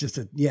 Oh, that's just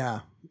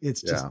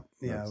it's just,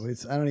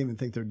 I don't even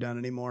think they're done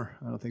anymore.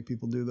 I don't think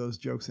people do those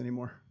jokes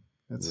anymor.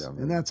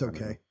 And that's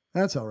okay.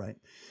 That's all right.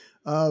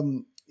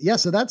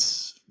 So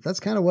that's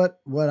kind of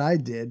what I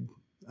did.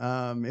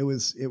 It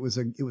was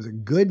a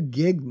good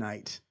gig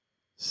night.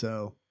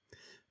 So,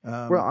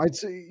 Well, I'd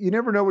say you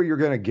never know what you're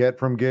going to get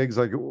from gigs.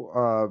 Like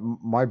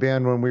my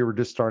band, when we were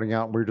just starting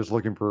out, we were just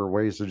looking for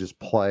ways to just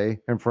play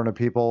in front of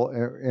people.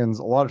 And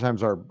a lot of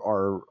times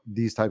our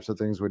these types of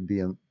things would be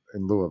in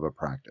lieu of a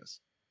practice.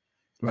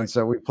 Right. And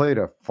so we played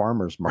a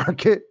farmer's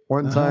market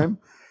one time,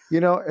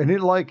 and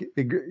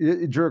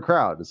it drew a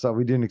crowd. So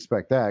we didn't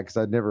expect that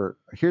because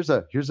here's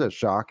a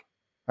shock.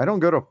 I don't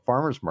go to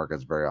farmers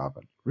markets very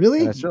often.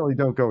 Really? And I certainly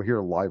don't go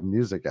hear live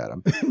music at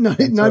them.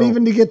 not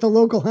even to get the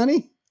local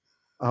honey?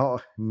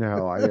 Oh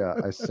no, I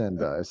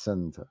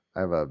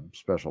have a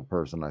special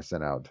person I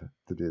sent out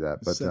to do that.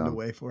 But send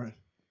away for it.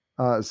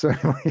 So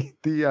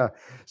anyway,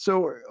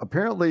 so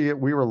apparently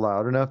we were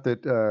loud enough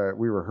that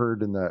we were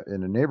heard in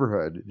a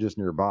neighborhood just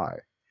nearby.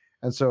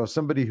 And so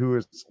somebody who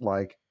is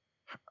like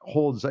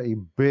holds a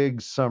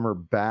big summer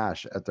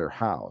bash at their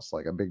house,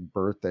 like a big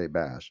birthday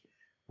bash,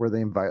 where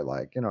they invite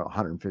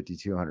 150,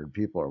 200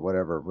 people or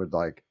whatever, would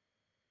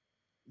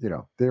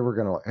they were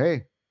going to,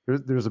 hey,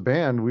 there's a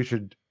band, we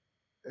should,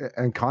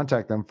 and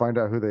contact them, find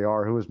out who they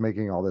are, who is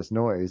making all this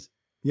noise.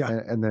 Yeah.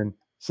 And then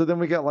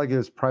we got like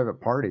this private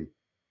party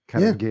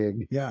kind of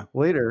gig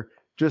later,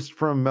 just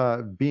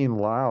from being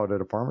loud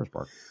at a farmer's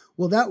market.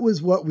 Well, that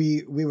was what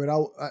we would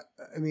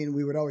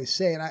always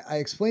say. And I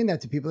explained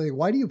that to people. Like,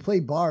 why do you play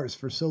bars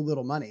for so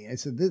little money? I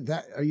said,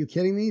 that are you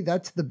kidding me?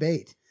 That's the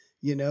bait.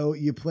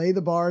 You play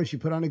the bars, you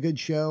put on a good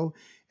show,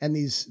 and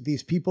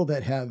these people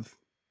that have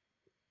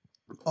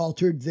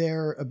altered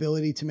their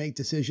ability to make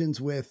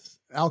decisions with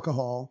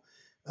alcohol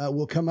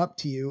will come up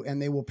to you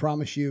and they will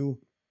promise you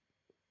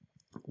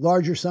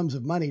larger sums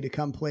of money to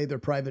come play their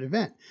private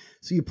event.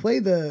 So you play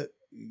the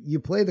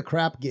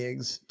crap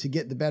gigs to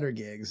get the better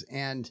gigs,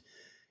 and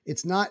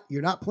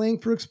you're not playing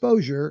for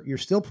exposure. You're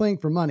still playing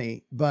for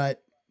money,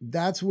 but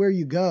that's where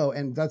you go.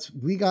 And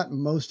we got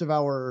most of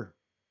our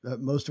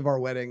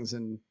weddings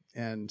and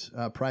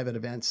private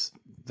events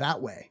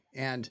that way.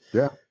 And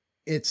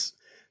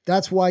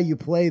that's why you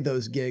play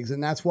those gigs.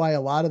 And that's why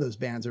a lot of those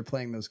bands are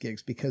playing those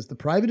gigs, because the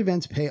private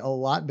events pay a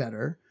lot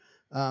better,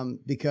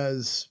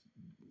 because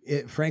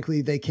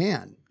frankly, they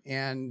can.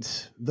 And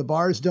the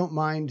bars don't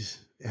mind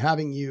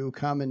having you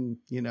come and,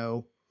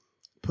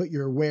 put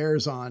your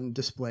wares on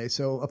display.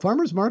 So a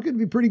farmer's market would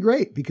be pretty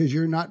great because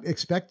you're not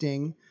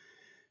expecting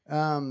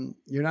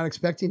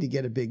to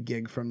get a big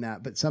gig from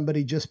that, but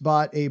somebody just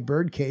bought a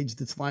bird cage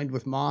that's lined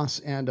with moss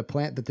and a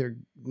plant that they're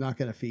not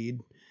going to feed.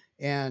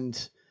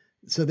 And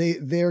so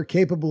they're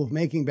capable of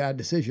making bad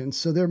decisions.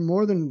 So they're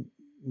more than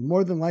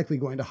likely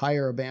going to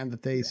hire a band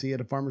that they see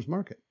at a farmer's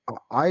market.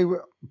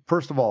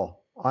 First of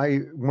all,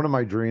 one of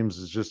my dreams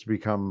is just to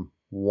become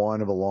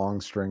one of a long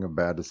string of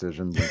bad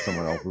decisions in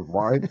someone else's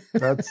life.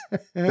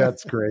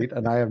 That's great.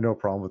 And I have no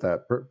problem with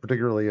that,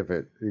 particularly if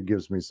it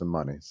gives me some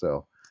money.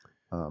 So,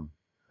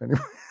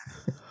 anyway.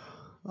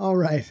 All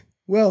right.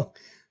 Well,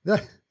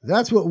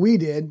 that's what we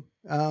did.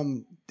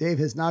 Dave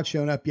has not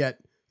shown up yet.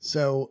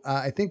 So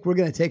I think we're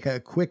going to take a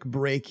quick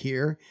break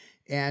here,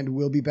 and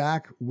we'll be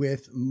back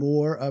with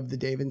more of the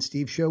Dave and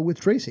Steve Show with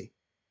Tracy.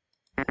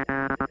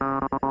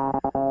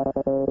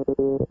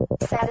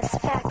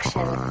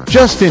 Satisfaction.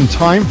 Just in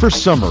time for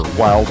summer,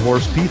 Wild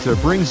Horse Pizza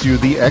brings you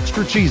the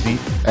extra cheesy,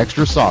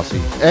 extra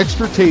saucy,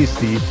 extra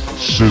tasty,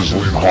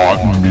 sizzling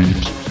hot meat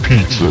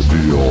pizza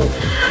deal.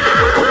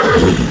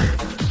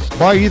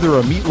 Buy either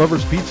a Meat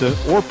Lover's Pizza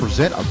or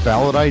present a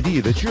valid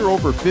ID that you're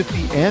over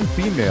 50 and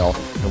female,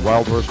 and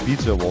Wild Horse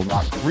Pizza will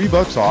knock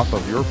 $3 off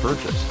of your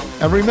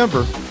purchase. And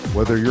remember,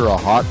 whether you're a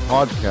hot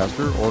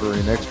podcaster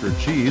ordering extra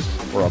cheese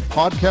or a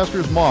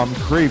podcaster's mom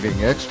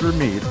craving extra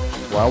meat,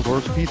 Wild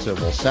Horse Pizza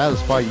will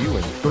satisfy you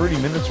in 30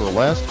 minutes or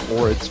less,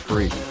 or it's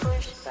free.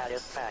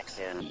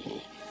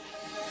 Satisfaction.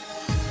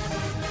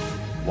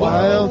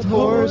 Wild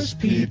Horse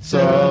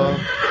Pizza.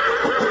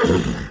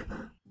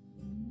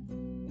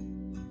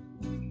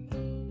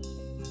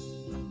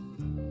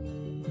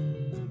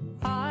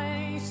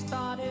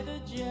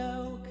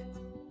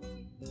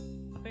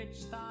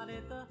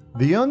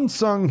 The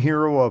unsung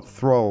hero of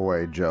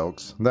throwaway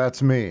jokes,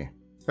 that's me.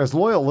 As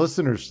loyal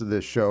listeners to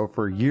this show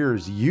for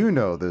years, you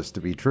know this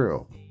to be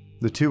true.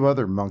 The two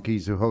other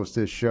monkeys who host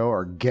this show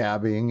are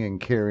gabbing and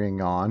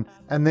carrying on,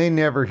 and they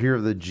never hear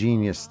the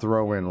genius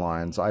throw-in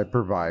lines I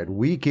provide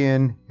week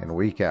in and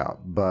week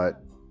out,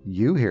 but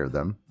you hear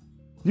them.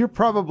 You're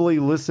probably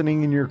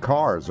listening in your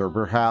cars, or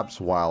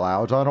perhaps while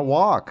out on a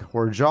walk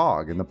or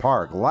jog in the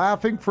park,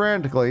 laughing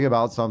frantically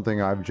about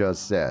something I've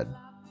just said.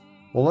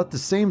 Well, at the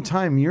same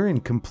time, you're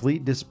in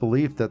complete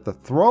disbelief that the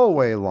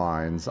throwaway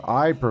lines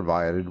I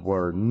provided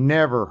were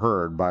never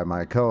heard by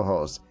my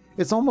co-hosts.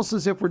 It's almost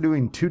as if we're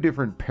doing two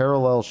different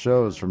parallel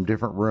shows from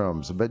different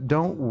rooms, but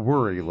don't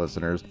worry,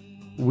 listeners.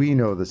 We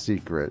know the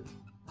secret.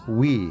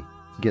 We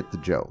get the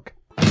joke.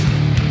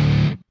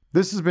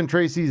 This has been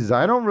Tracy's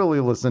I Don't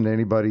Really Listen to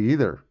Anybody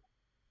Either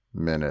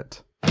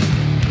minute.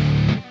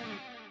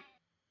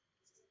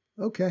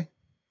 Okay.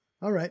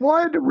 All right. Well,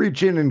 I had to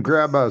reach in and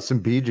grab some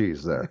Bee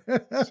Gees there.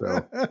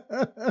 So.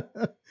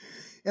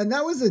 And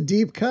that was a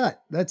deep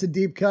cut. That's a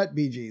deep cut,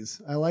 Bee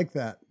Gees. I like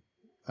that.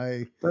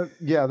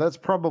 That's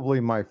probably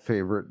my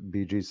favorite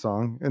Bee Gees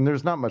song, and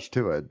there's not much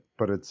to it,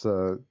 but it's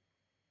still.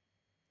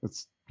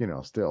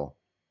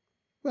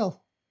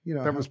 Well,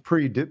 That was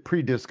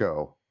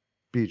pre-disco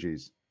Bee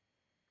Gees.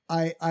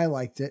 I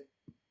liked it.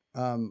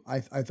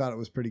 I thought it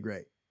was pretty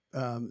great.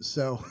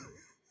 So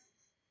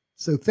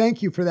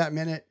thank you for that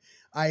minute.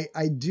 I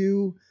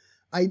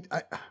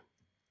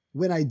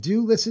when I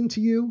do listen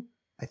to you,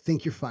 I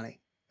think you're funny.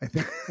 I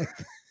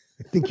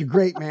think you're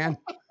great, man.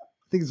 I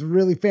think it's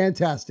really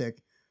fantastic.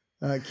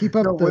 Keep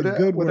up the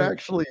good work. What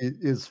actually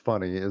is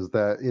funny is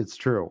that it's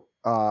true.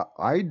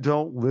 I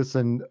don't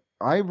listen.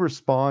 I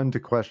respond to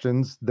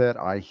questions that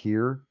I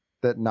hear,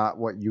 that not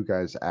what you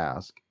guys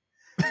ask.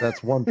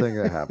 That's one thing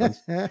that happens.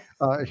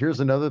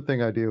 Here's another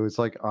thing I do. It's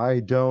like I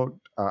don't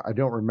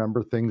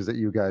remember things that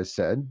you guys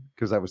said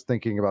because I was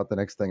thinking about the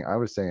next thing I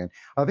was saying.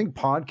 I think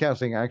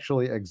podcasting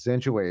actually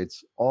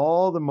accentuates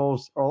all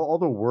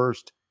the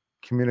worst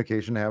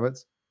communication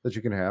habits that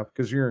you can have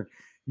because you're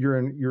in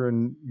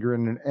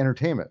an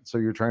entertainment, so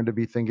you're trying to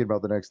be thinking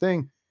about the next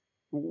thing.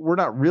 We're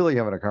not really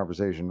having a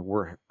conversation.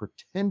 We're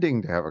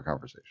pretending to have a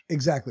conversation.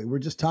 Exactly. We're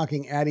just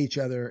talking at each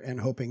other and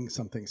hoping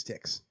something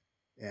sticks.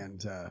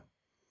 And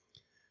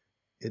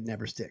it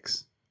never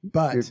sticks.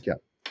 But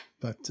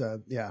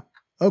yeah.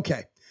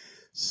 Okay.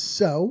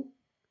 So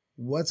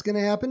what's going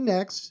to happen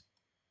next?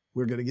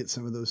 We're going to get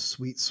some of those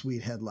sweet,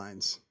 sweet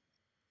headlines.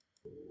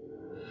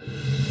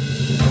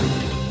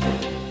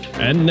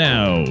 And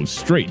now,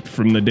 straight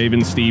from the Dave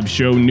and Steve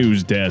Show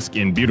news desk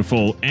in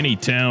beautiful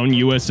Anytown,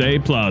 USA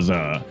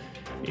Plaza,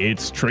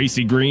 it's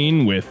Tracy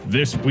Green with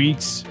this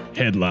week's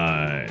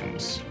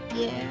headlines.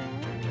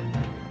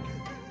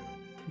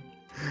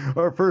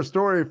 Our first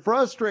story,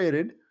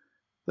 frustrated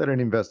that an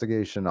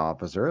investigation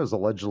officer has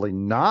allegedly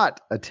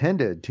not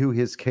attended to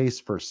his case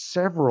for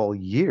several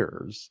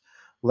years,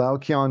 Lau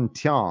Qian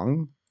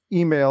Tiang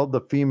emailed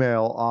the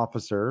female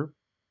officer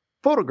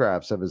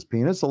photographs of his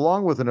penis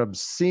along with an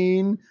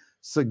obscene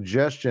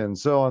suggestion.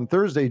 So on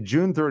Thursday,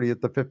 June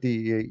 30th, the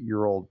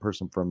 58-year-old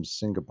person from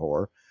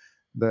Singapore,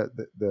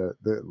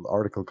 the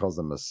article calls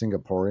them a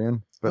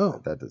Singaporean,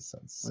 but that does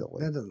sound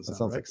silly. That sounds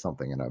right. Like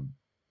something in a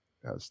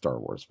Star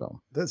Wars film.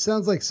 That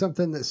sounds like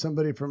something that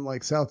somebody from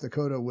like South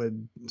Dakota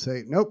would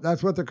say. Nope,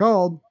 that's what they're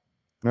called.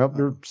 Nope,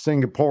 they're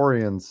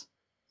Singaporeans.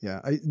 Yeah,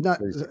 not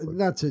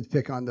to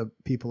pick on the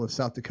people of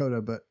South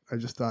Dakota, but I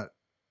just thought,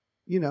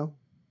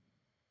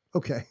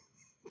 okay,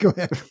 go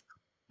ahead.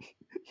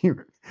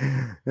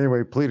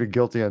 Anyway, pleaded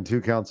guilty on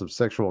 2 counts of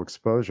sexual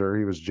exposure.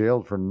 He was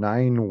jailed for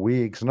 9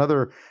 weeks.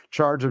 Another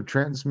charge of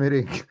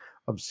transmitting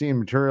obscene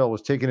material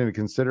was taken into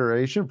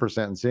consideration for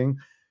sentencing.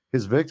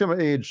 His victim,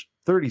 age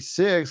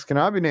 36,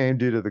 cannot be named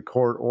due to the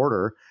court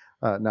order.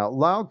 Now,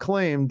 Lau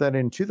claimed that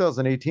in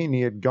 2018,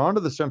 he had gone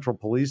to the Central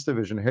Police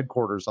Division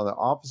headquarters on the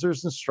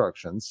officer's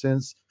instructions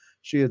since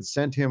she had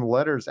sent him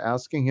letters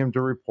asking him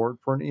to report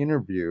for an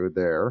interview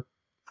there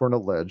for an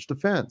alleged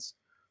offense.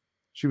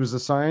 She was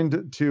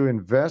assigned to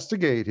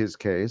investigate his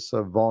case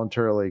of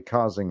voluntarily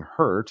causing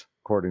hurt,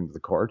 according to the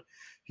court.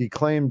 He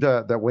claimed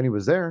that when he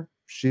was there,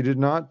 she did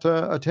not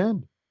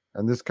attend,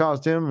 and this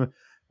caused him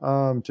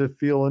to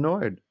feel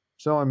annoyed.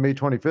 So on May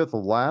 25th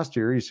of last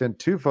year, he sent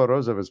 2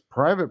 photos of his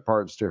private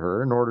parts to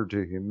her in order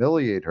to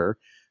humiliate her,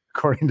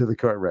 according to the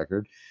court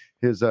record.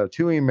 His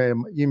 2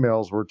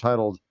 emails were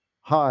titled,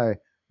 "Hi,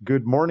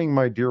 good morning,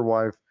 my dear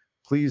wife.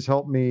 Please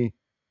help me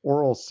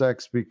oral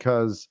sex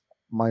because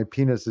my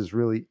penis is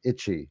really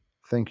itchy.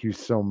 Thank you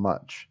so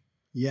much."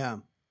 Yeah.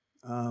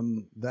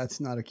 That's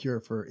not a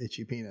cure for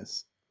itchy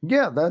penis.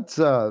 Yeah, that's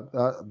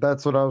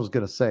what I was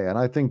going to say. And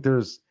I think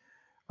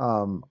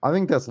I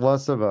think that's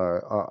less of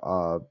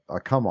a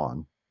come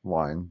on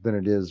line than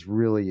it is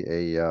really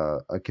a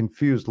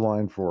confused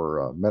line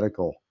for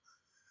medical.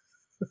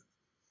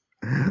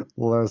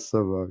 Less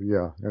of a,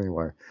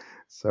 anyway.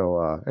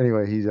 So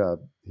anyway, he's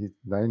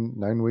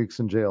 9 weeks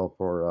in jail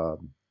for,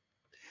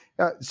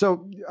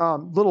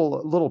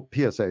 little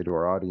PSA to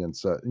our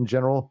audience, in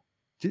general,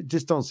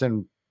 just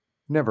don't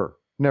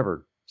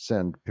never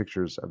send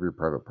pictures of your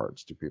private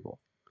parts to people.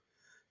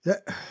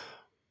 That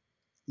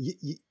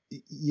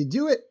you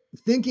do it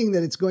thinking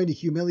that it's going to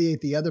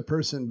humiliate the other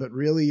person, but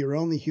really you're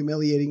only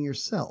humiliating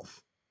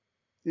yourself.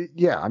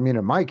 Yeah. I mean,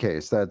 in my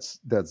case, that's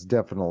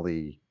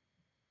definitely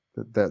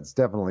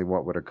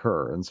what would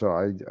occur. And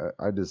so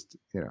I just,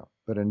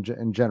 but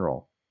in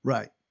general,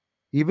 right.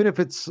 Even if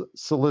it's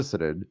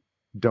solicited,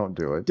 don't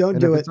do it. Don't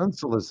do it. If it's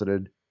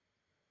unsolicited,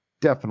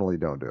 definitely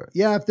don't do it.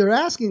 Yeah. If they're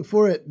asking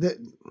for it,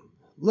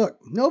 look,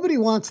 nobody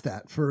wants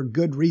that for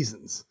good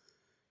reasons.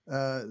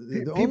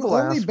 People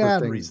only ask bad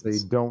for things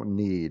reasons they don't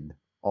need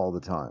all the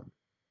time.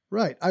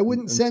 Right. I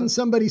wouldn't send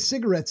somebody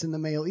cigarettes in the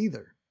mail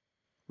either.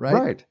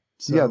 Right.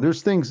 So, yeah.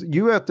 There's things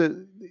you have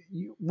to,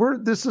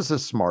 this is a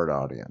smart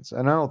audience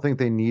and I don't think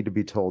they need to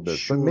be told this,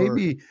 sure. But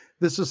maybe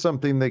this is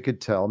something they could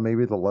tell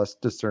maybe the less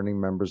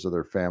discerning members of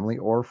their family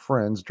or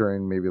friends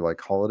during maybe like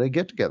holiday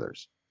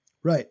get-togethers.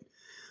 Right.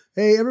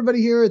 Hey,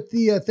 everybody here at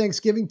the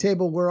Thanksgiving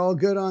table, we're all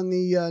good on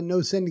the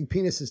no sending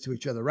penises to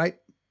each other, right?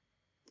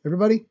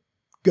 Everybody?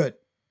 Good.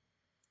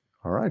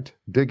 All right,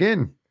 dig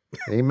in.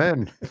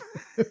 Amen.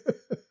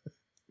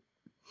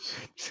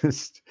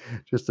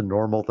 just a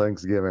normal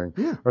Thanksgiving.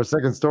 Yeah. Our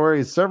second story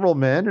is several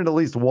men and at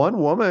least one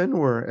woman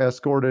were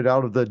escorted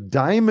out of the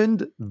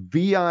Diamond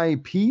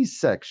VIP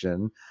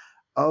section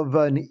of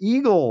an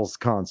Eagles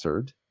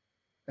concert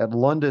at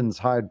London's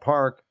Hyde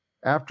Park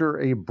after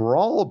a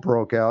brawl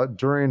broke out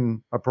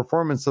during a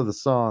performance of the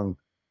song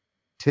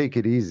Take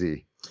It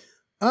Easy.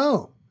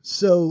 Oh,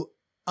 so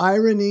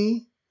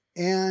irony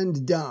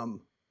and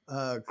dumb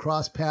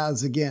cross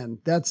paths again.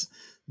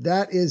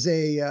 That is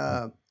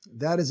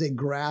a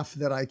graph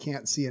that I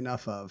can't see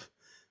enough of.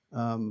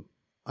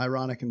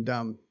 Ironic and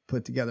dumb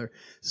put together.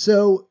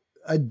 So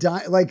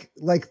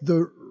like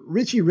the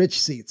Richie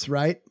Rich seats,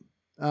 right?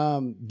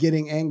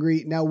 Getting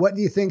angry. Now, what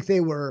do you think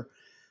they were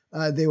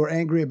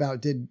angry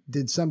about?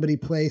 Did somebody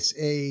place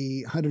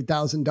a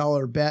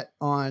 $100,000 bet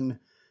on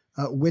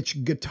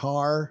which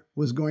guitar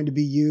was going to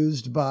be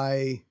used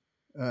by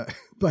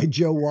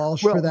Joe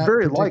Walsh for that?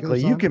 Very particular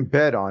likely. song? You can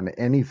bet on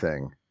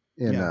anything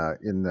in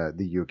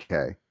the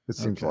UK. It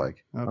seems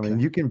like. I mean,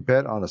 you can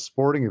bet on a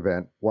sporting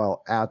event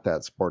while at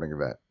that sporting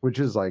event, which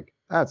is like,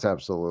 that's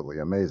absolutely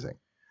amazing.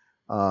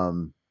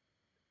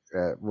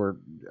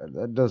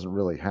 That doesn't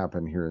really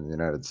happen here in the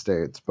United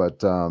States,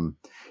 but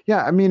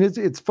yeah, I mean,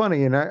 it's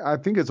funny. And I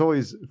think it's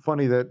always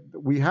funny that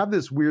we have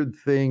this weird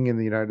thing in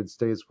the United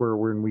States where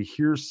when we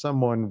hear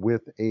someone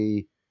with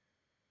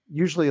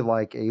usually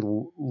like a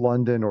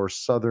London or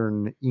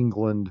Southern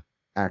England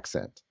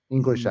accent,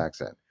 English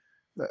accent,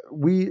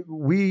 we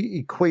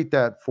equate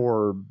that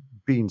for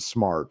being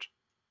smart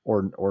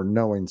or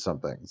knowing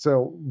something.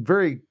 So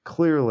very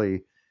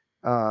clearly,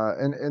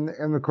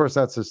 and of course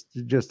that's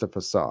just a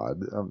facade.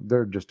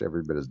 They're just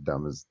every bit as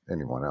dumb as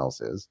anyone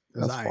else is.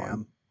 As That's I fine.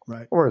 am,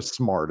 right? Or as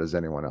smart as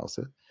anyone else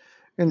is.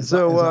 And As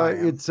I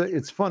am.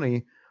 it's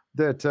funny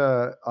that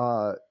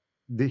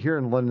here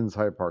in London's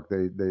Hyde Park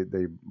they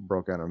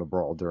broke out in a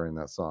brawl during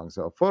that song.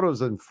 So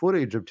photos and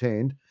footage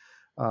obtained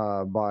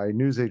by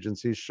news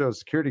agencies show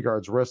security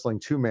guards wrestling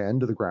two men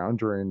to the ground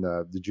during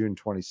the June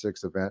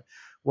 26th event,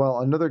 while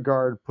another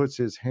guard puts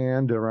his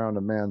hand around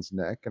a man's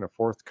neck and a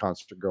fourth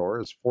concert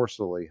goer is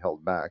forcibly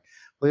held back.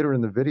 Later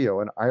in the video,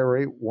 an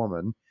irate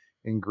woman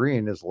in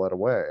green is led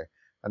away.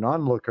 An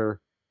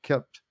onlooker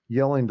kept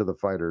yelling to the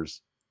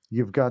fighters,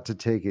 "You've got to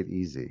take it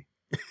easy."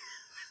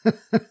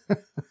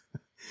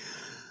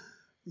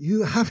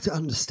 You have to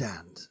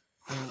understand.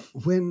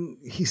 When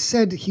he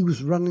said he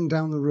was running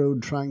down the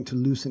road trying to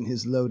loosen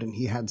his load and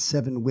he had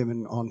 7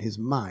 women on his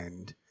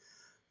mind,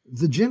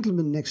 the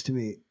gentleman next to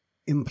me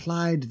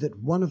implied that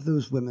one of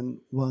those women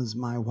was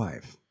my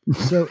wife.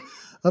 So,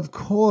 of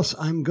course,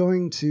 I'm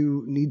going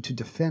to need to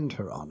defend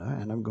her honor,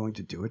 and I'm going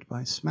to do it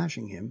by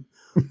smashing him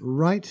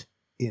right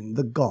in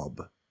the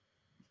gob.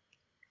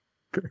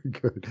 Very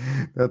good.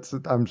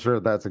 I'm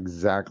sure that's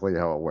exactly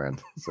how it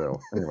went. So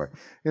anyway,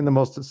 in the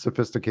most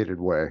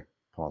sophisticated way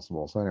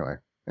possible. So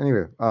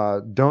anyway,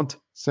 don't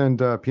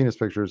send penis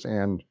pictures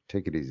and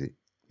take it easy.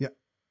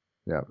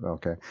 Yeah.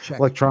 Okay. Check.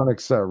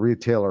 Electronics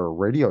retailer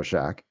Radio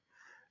Shack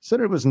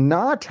said it was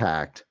not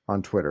hacked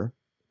on Twitter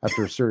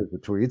after a series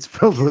of tweets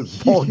filled with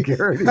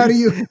vulgarity. How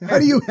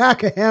do you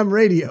hack a ham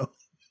radio?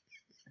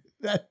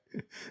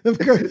 Of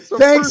course. So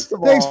thanks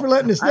all, for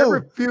letting us know. I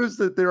refuse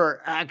that there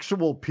are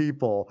actual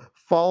people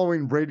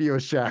following Radio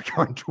Shack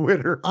on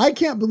Twitter. I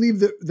can't believe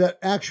that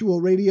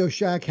actual Radio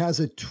Shack has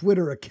a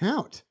Twitter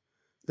account.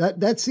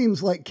 That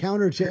seems like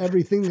counter to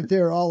everything that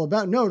they're all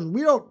about. No,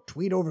 we don't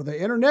tweet over the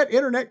internet.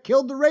 Internet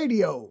killed the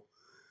radio.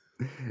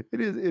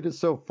 It is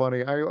so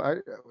funny.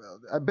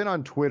 I've been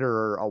on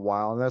Twitter a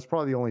while, and that's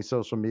probably the only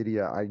social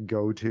media I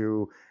go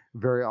to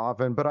very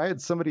often. But I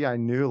had somebody I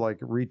knew like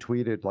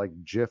retweeted like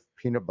Jif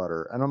peanut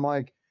butter, and I'm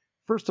like,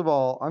 first of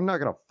all, I'm not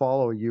going to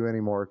follow you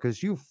anymore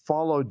because you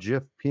follow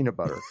Jif peanut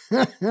butter,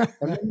 and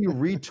then you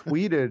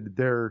retweeted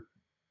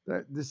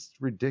this is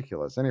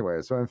ridiculous.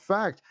 Anyway, so in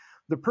fact,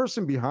 the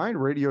person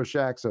behind Radio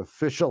Shack's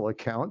official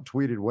account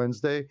tweeted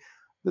Wednesday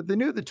that they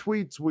knew the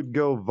tweets would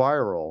go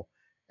viral.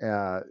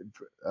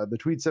 The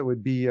tweets that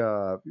would be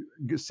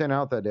sent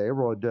out that day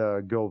would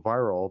go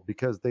viral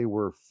because they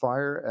were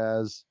fire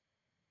as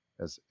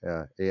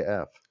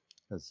AF.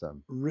 That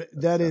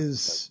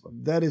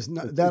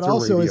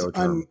also is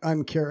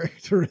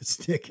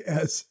uncharacteristic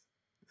as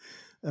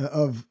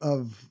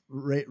of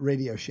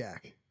Radio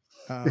Shack.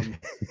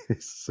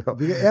 So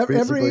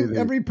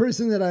every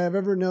person that I have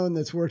ever known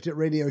that's worked at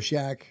Radio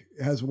Shack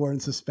has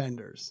worn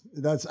suspenders.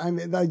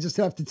 I just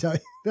have to tell you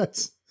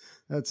that's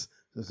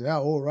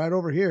right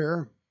over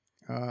here.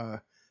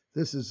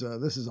 This is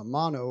a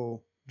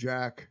mono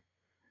jack.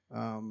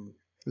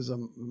 This is a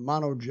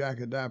mono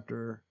jack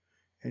adapter,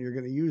 and you're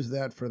going to use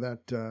that for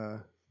that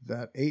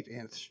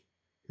 8-inch.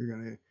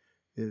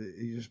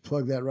 You just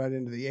plug that right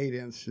into the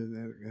 8-inch,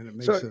 and it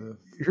makes it.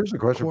 Here's a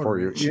question for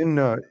you: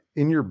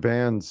 in your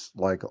band's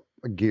like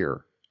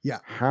gear, yeah,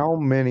 how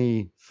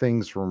many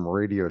things from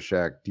Radio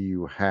Shack do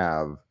you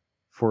have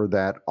for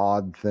that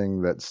odd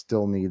thing that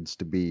still needs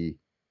to be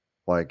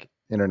like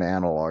in an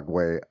analog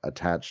way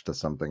attached to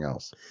something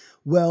else?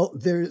 Well,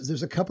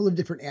 there's a couple of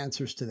different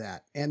answers to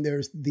that. And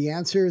there's the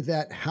answer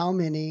that how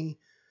many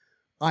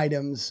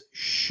items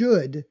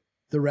should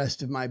the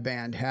rest of my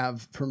band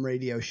have from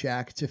Radio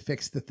Shack to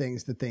fix the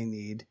things that they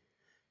need?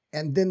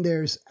 And then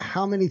there's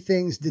how many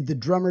things did the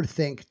drummer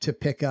think to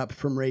pick up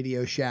from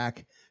Radio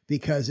Shack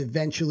because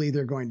eventually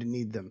they're going to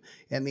need them?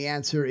 And the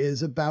answer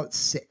is about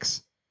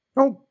 6.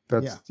 Oh,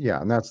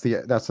 and that's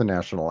the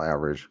national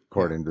average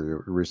according to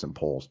the recent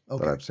polls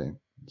that I've seen.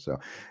 So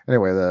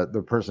anyway,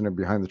 the person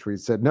behind the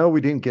tweet said, "No,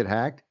 we didn't get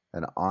hacked,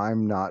 and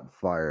I'm not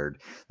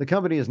fired." The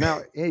company is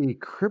now a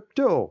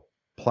crypto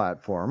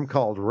platform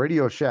called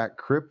Radio Shack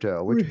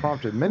Crypto, which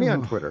prompted many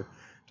on Twitter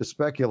to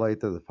speculate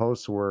that the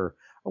posts were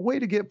a way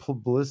to get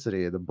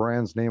publicity. The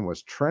brand's name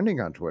was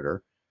trending on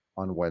Twitter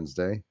on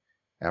Wednesday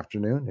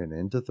afternoon and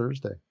into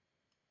Thursday.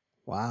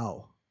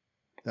 Wow.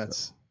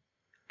 That's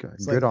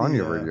good on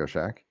you, Radio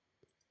Shack.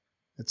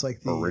 It's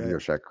like the Radio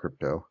Shack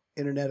Crypto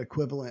internet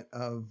equivalent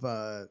of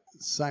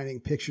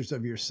signing pictures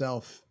of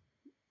yourself,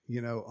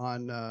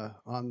 on the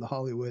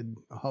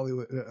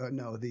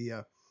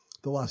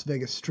the Las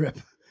Vegas Strip.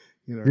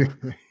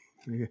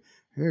 Hey,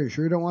 you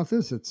sure you don't want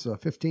this? It's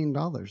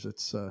 $15.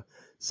 It's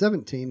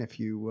 $17 if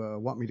you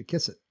want me to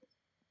kiss it.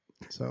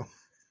 So,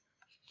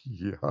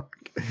 yuck.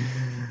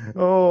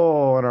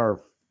 Oh, and our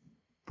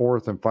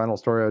fourth and final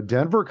story: a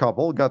Denver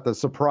couple got the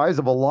surprise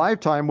of a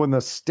lifetime when the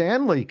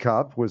Stanley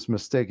Cup was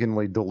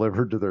mistakenly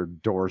delivered to their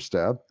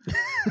doorstep.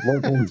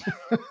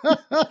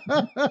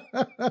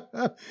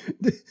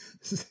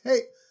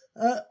 Hey,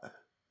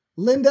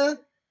 Linda,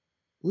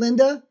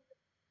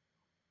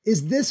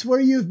 is this where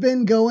you've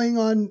been going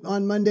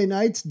on Monday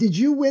nights? Did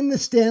you win the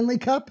Stanley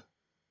Cup?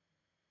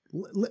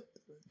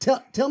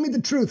 Tell me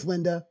the truth,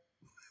 Linda.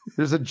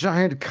 There's a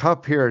giant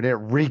cup here and it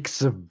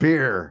reeks of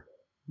beer.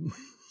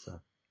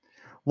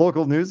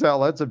 Local news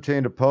outlets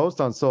obtained a post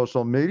on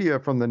social media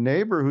from the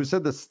neighbor who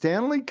said the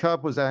Stanley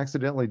Cup was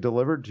accidentally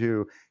delivered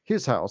to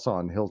his house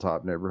on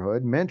Hilltop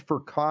neighborhood, meant for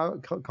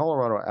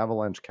Colorado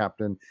Avalanche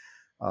captain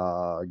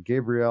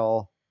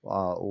Gabriel,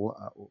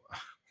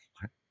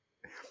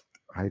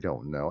 I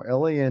don't know,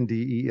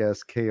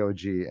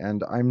 Landeeskog.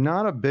 And I'm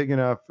not a big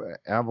enough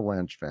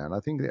Avalanche fan. I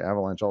think the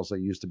Avalanche also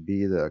used to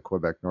be the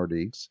Quebec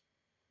Nordiques.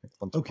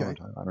 Okay.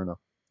 I don't know.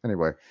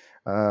 Anyway,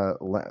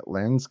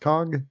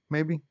 Landeskog,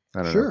 maybe?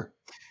 I don't know.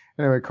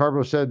 Anyway,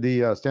 Carbo said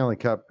the Stanley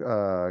Cup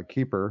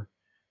keeper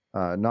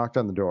knocked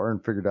on the door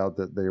and figured out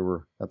that they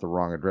were at the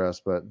wrong address,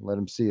 but let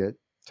him see it,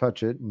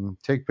 touch it, and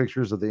take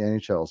pictures of the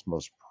NHL's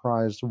most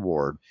prized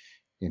award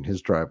in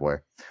his driveway.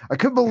 I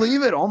couldn't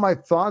believe it. All my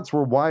thoughts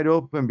were wide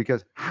open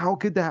because how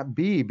could that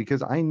be?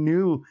 Because I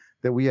knew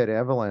that we had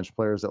Avalanche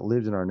players that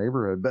lived in our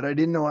neighborhood, but I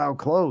didn't know how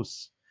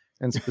close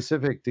and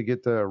specific to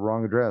get the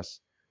wrong address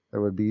that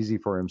would be easy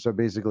for him. So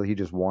basically, he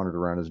just wandered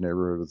around his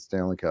neighborhood with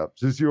Stanley Cup.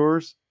 Is this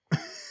yours?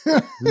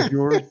 Is this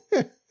yours?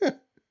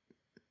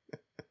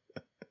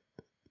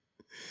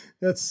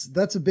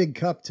 That's a big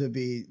cup to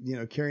be,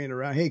 carrying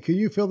around. Hey, can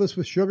you fill this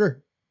with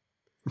sugar?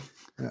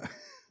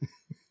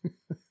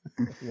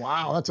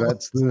 Wow, that's a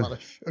lot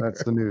of sugar.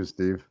 That's the news,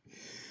 Steve.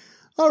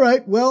 All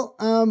right. Well,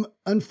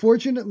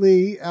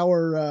 unfortunately,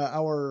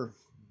 our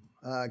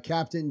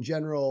Captain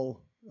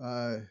General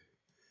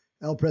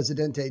El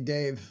Presidente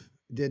Dave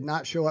did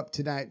not show up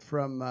tonight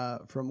from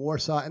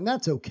Warsaw, and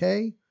that's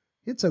okay.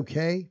 It's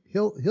okay.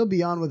 He'll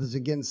be on with us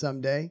again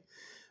someday.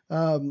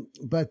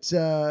 But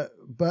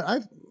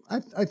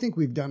I think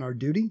we've done our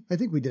duty. I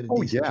think we did a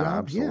decent job.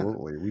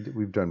 Absolutely. Yeah.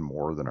 We've done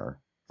more than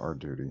our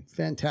duty.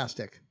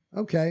 Fantastic.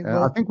 Okay. And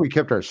I think we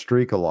kept our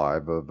streak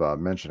alive of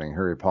mentioning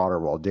Harry Potter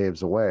while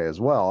Dave's away as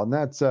well, and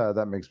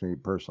that makes me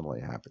personally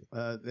happy.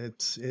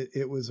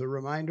 It was a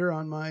reminder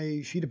on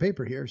my sheet of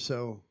paper here,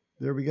 so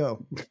there we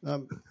go.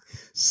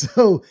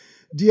 So,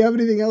 do you have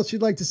anything else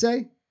you'd like to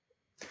say?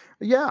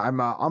 Yeah, I'm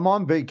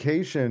on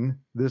vacation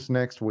this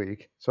next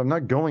week, so I'm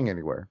not going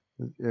anywhere,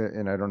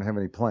 and I don't have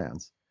any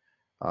plans.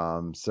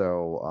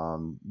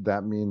 So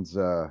that means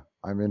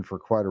I'm in for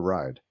quite a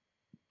ride.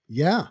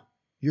 Yeah,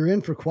 you're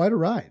in for quite a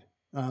ride.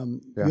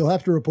 You'll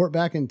have to report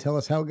back and tell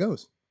us how it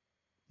goes.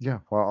 Yeah,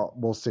 well,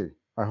 we'll see.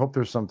 I hope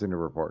there's something to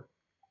report.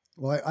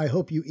 Well, I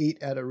hope you eat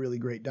at a really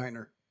great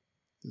diner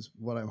is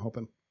what I'm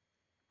hoping.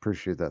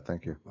 Appreciate that.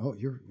 Thank you. Oh,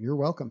 you're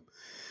welcome.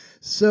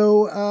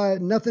 So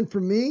nothing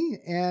from me.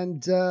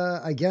 And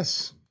I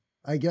guess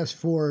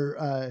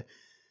for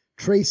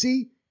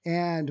Tracy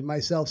and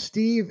myself,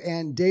 Steve,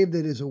 and Dave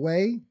that is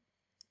away,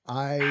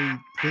 I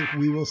think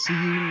we will see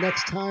you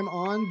next time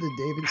on the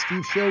Dave and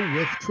Steve Show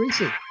with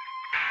Tracy.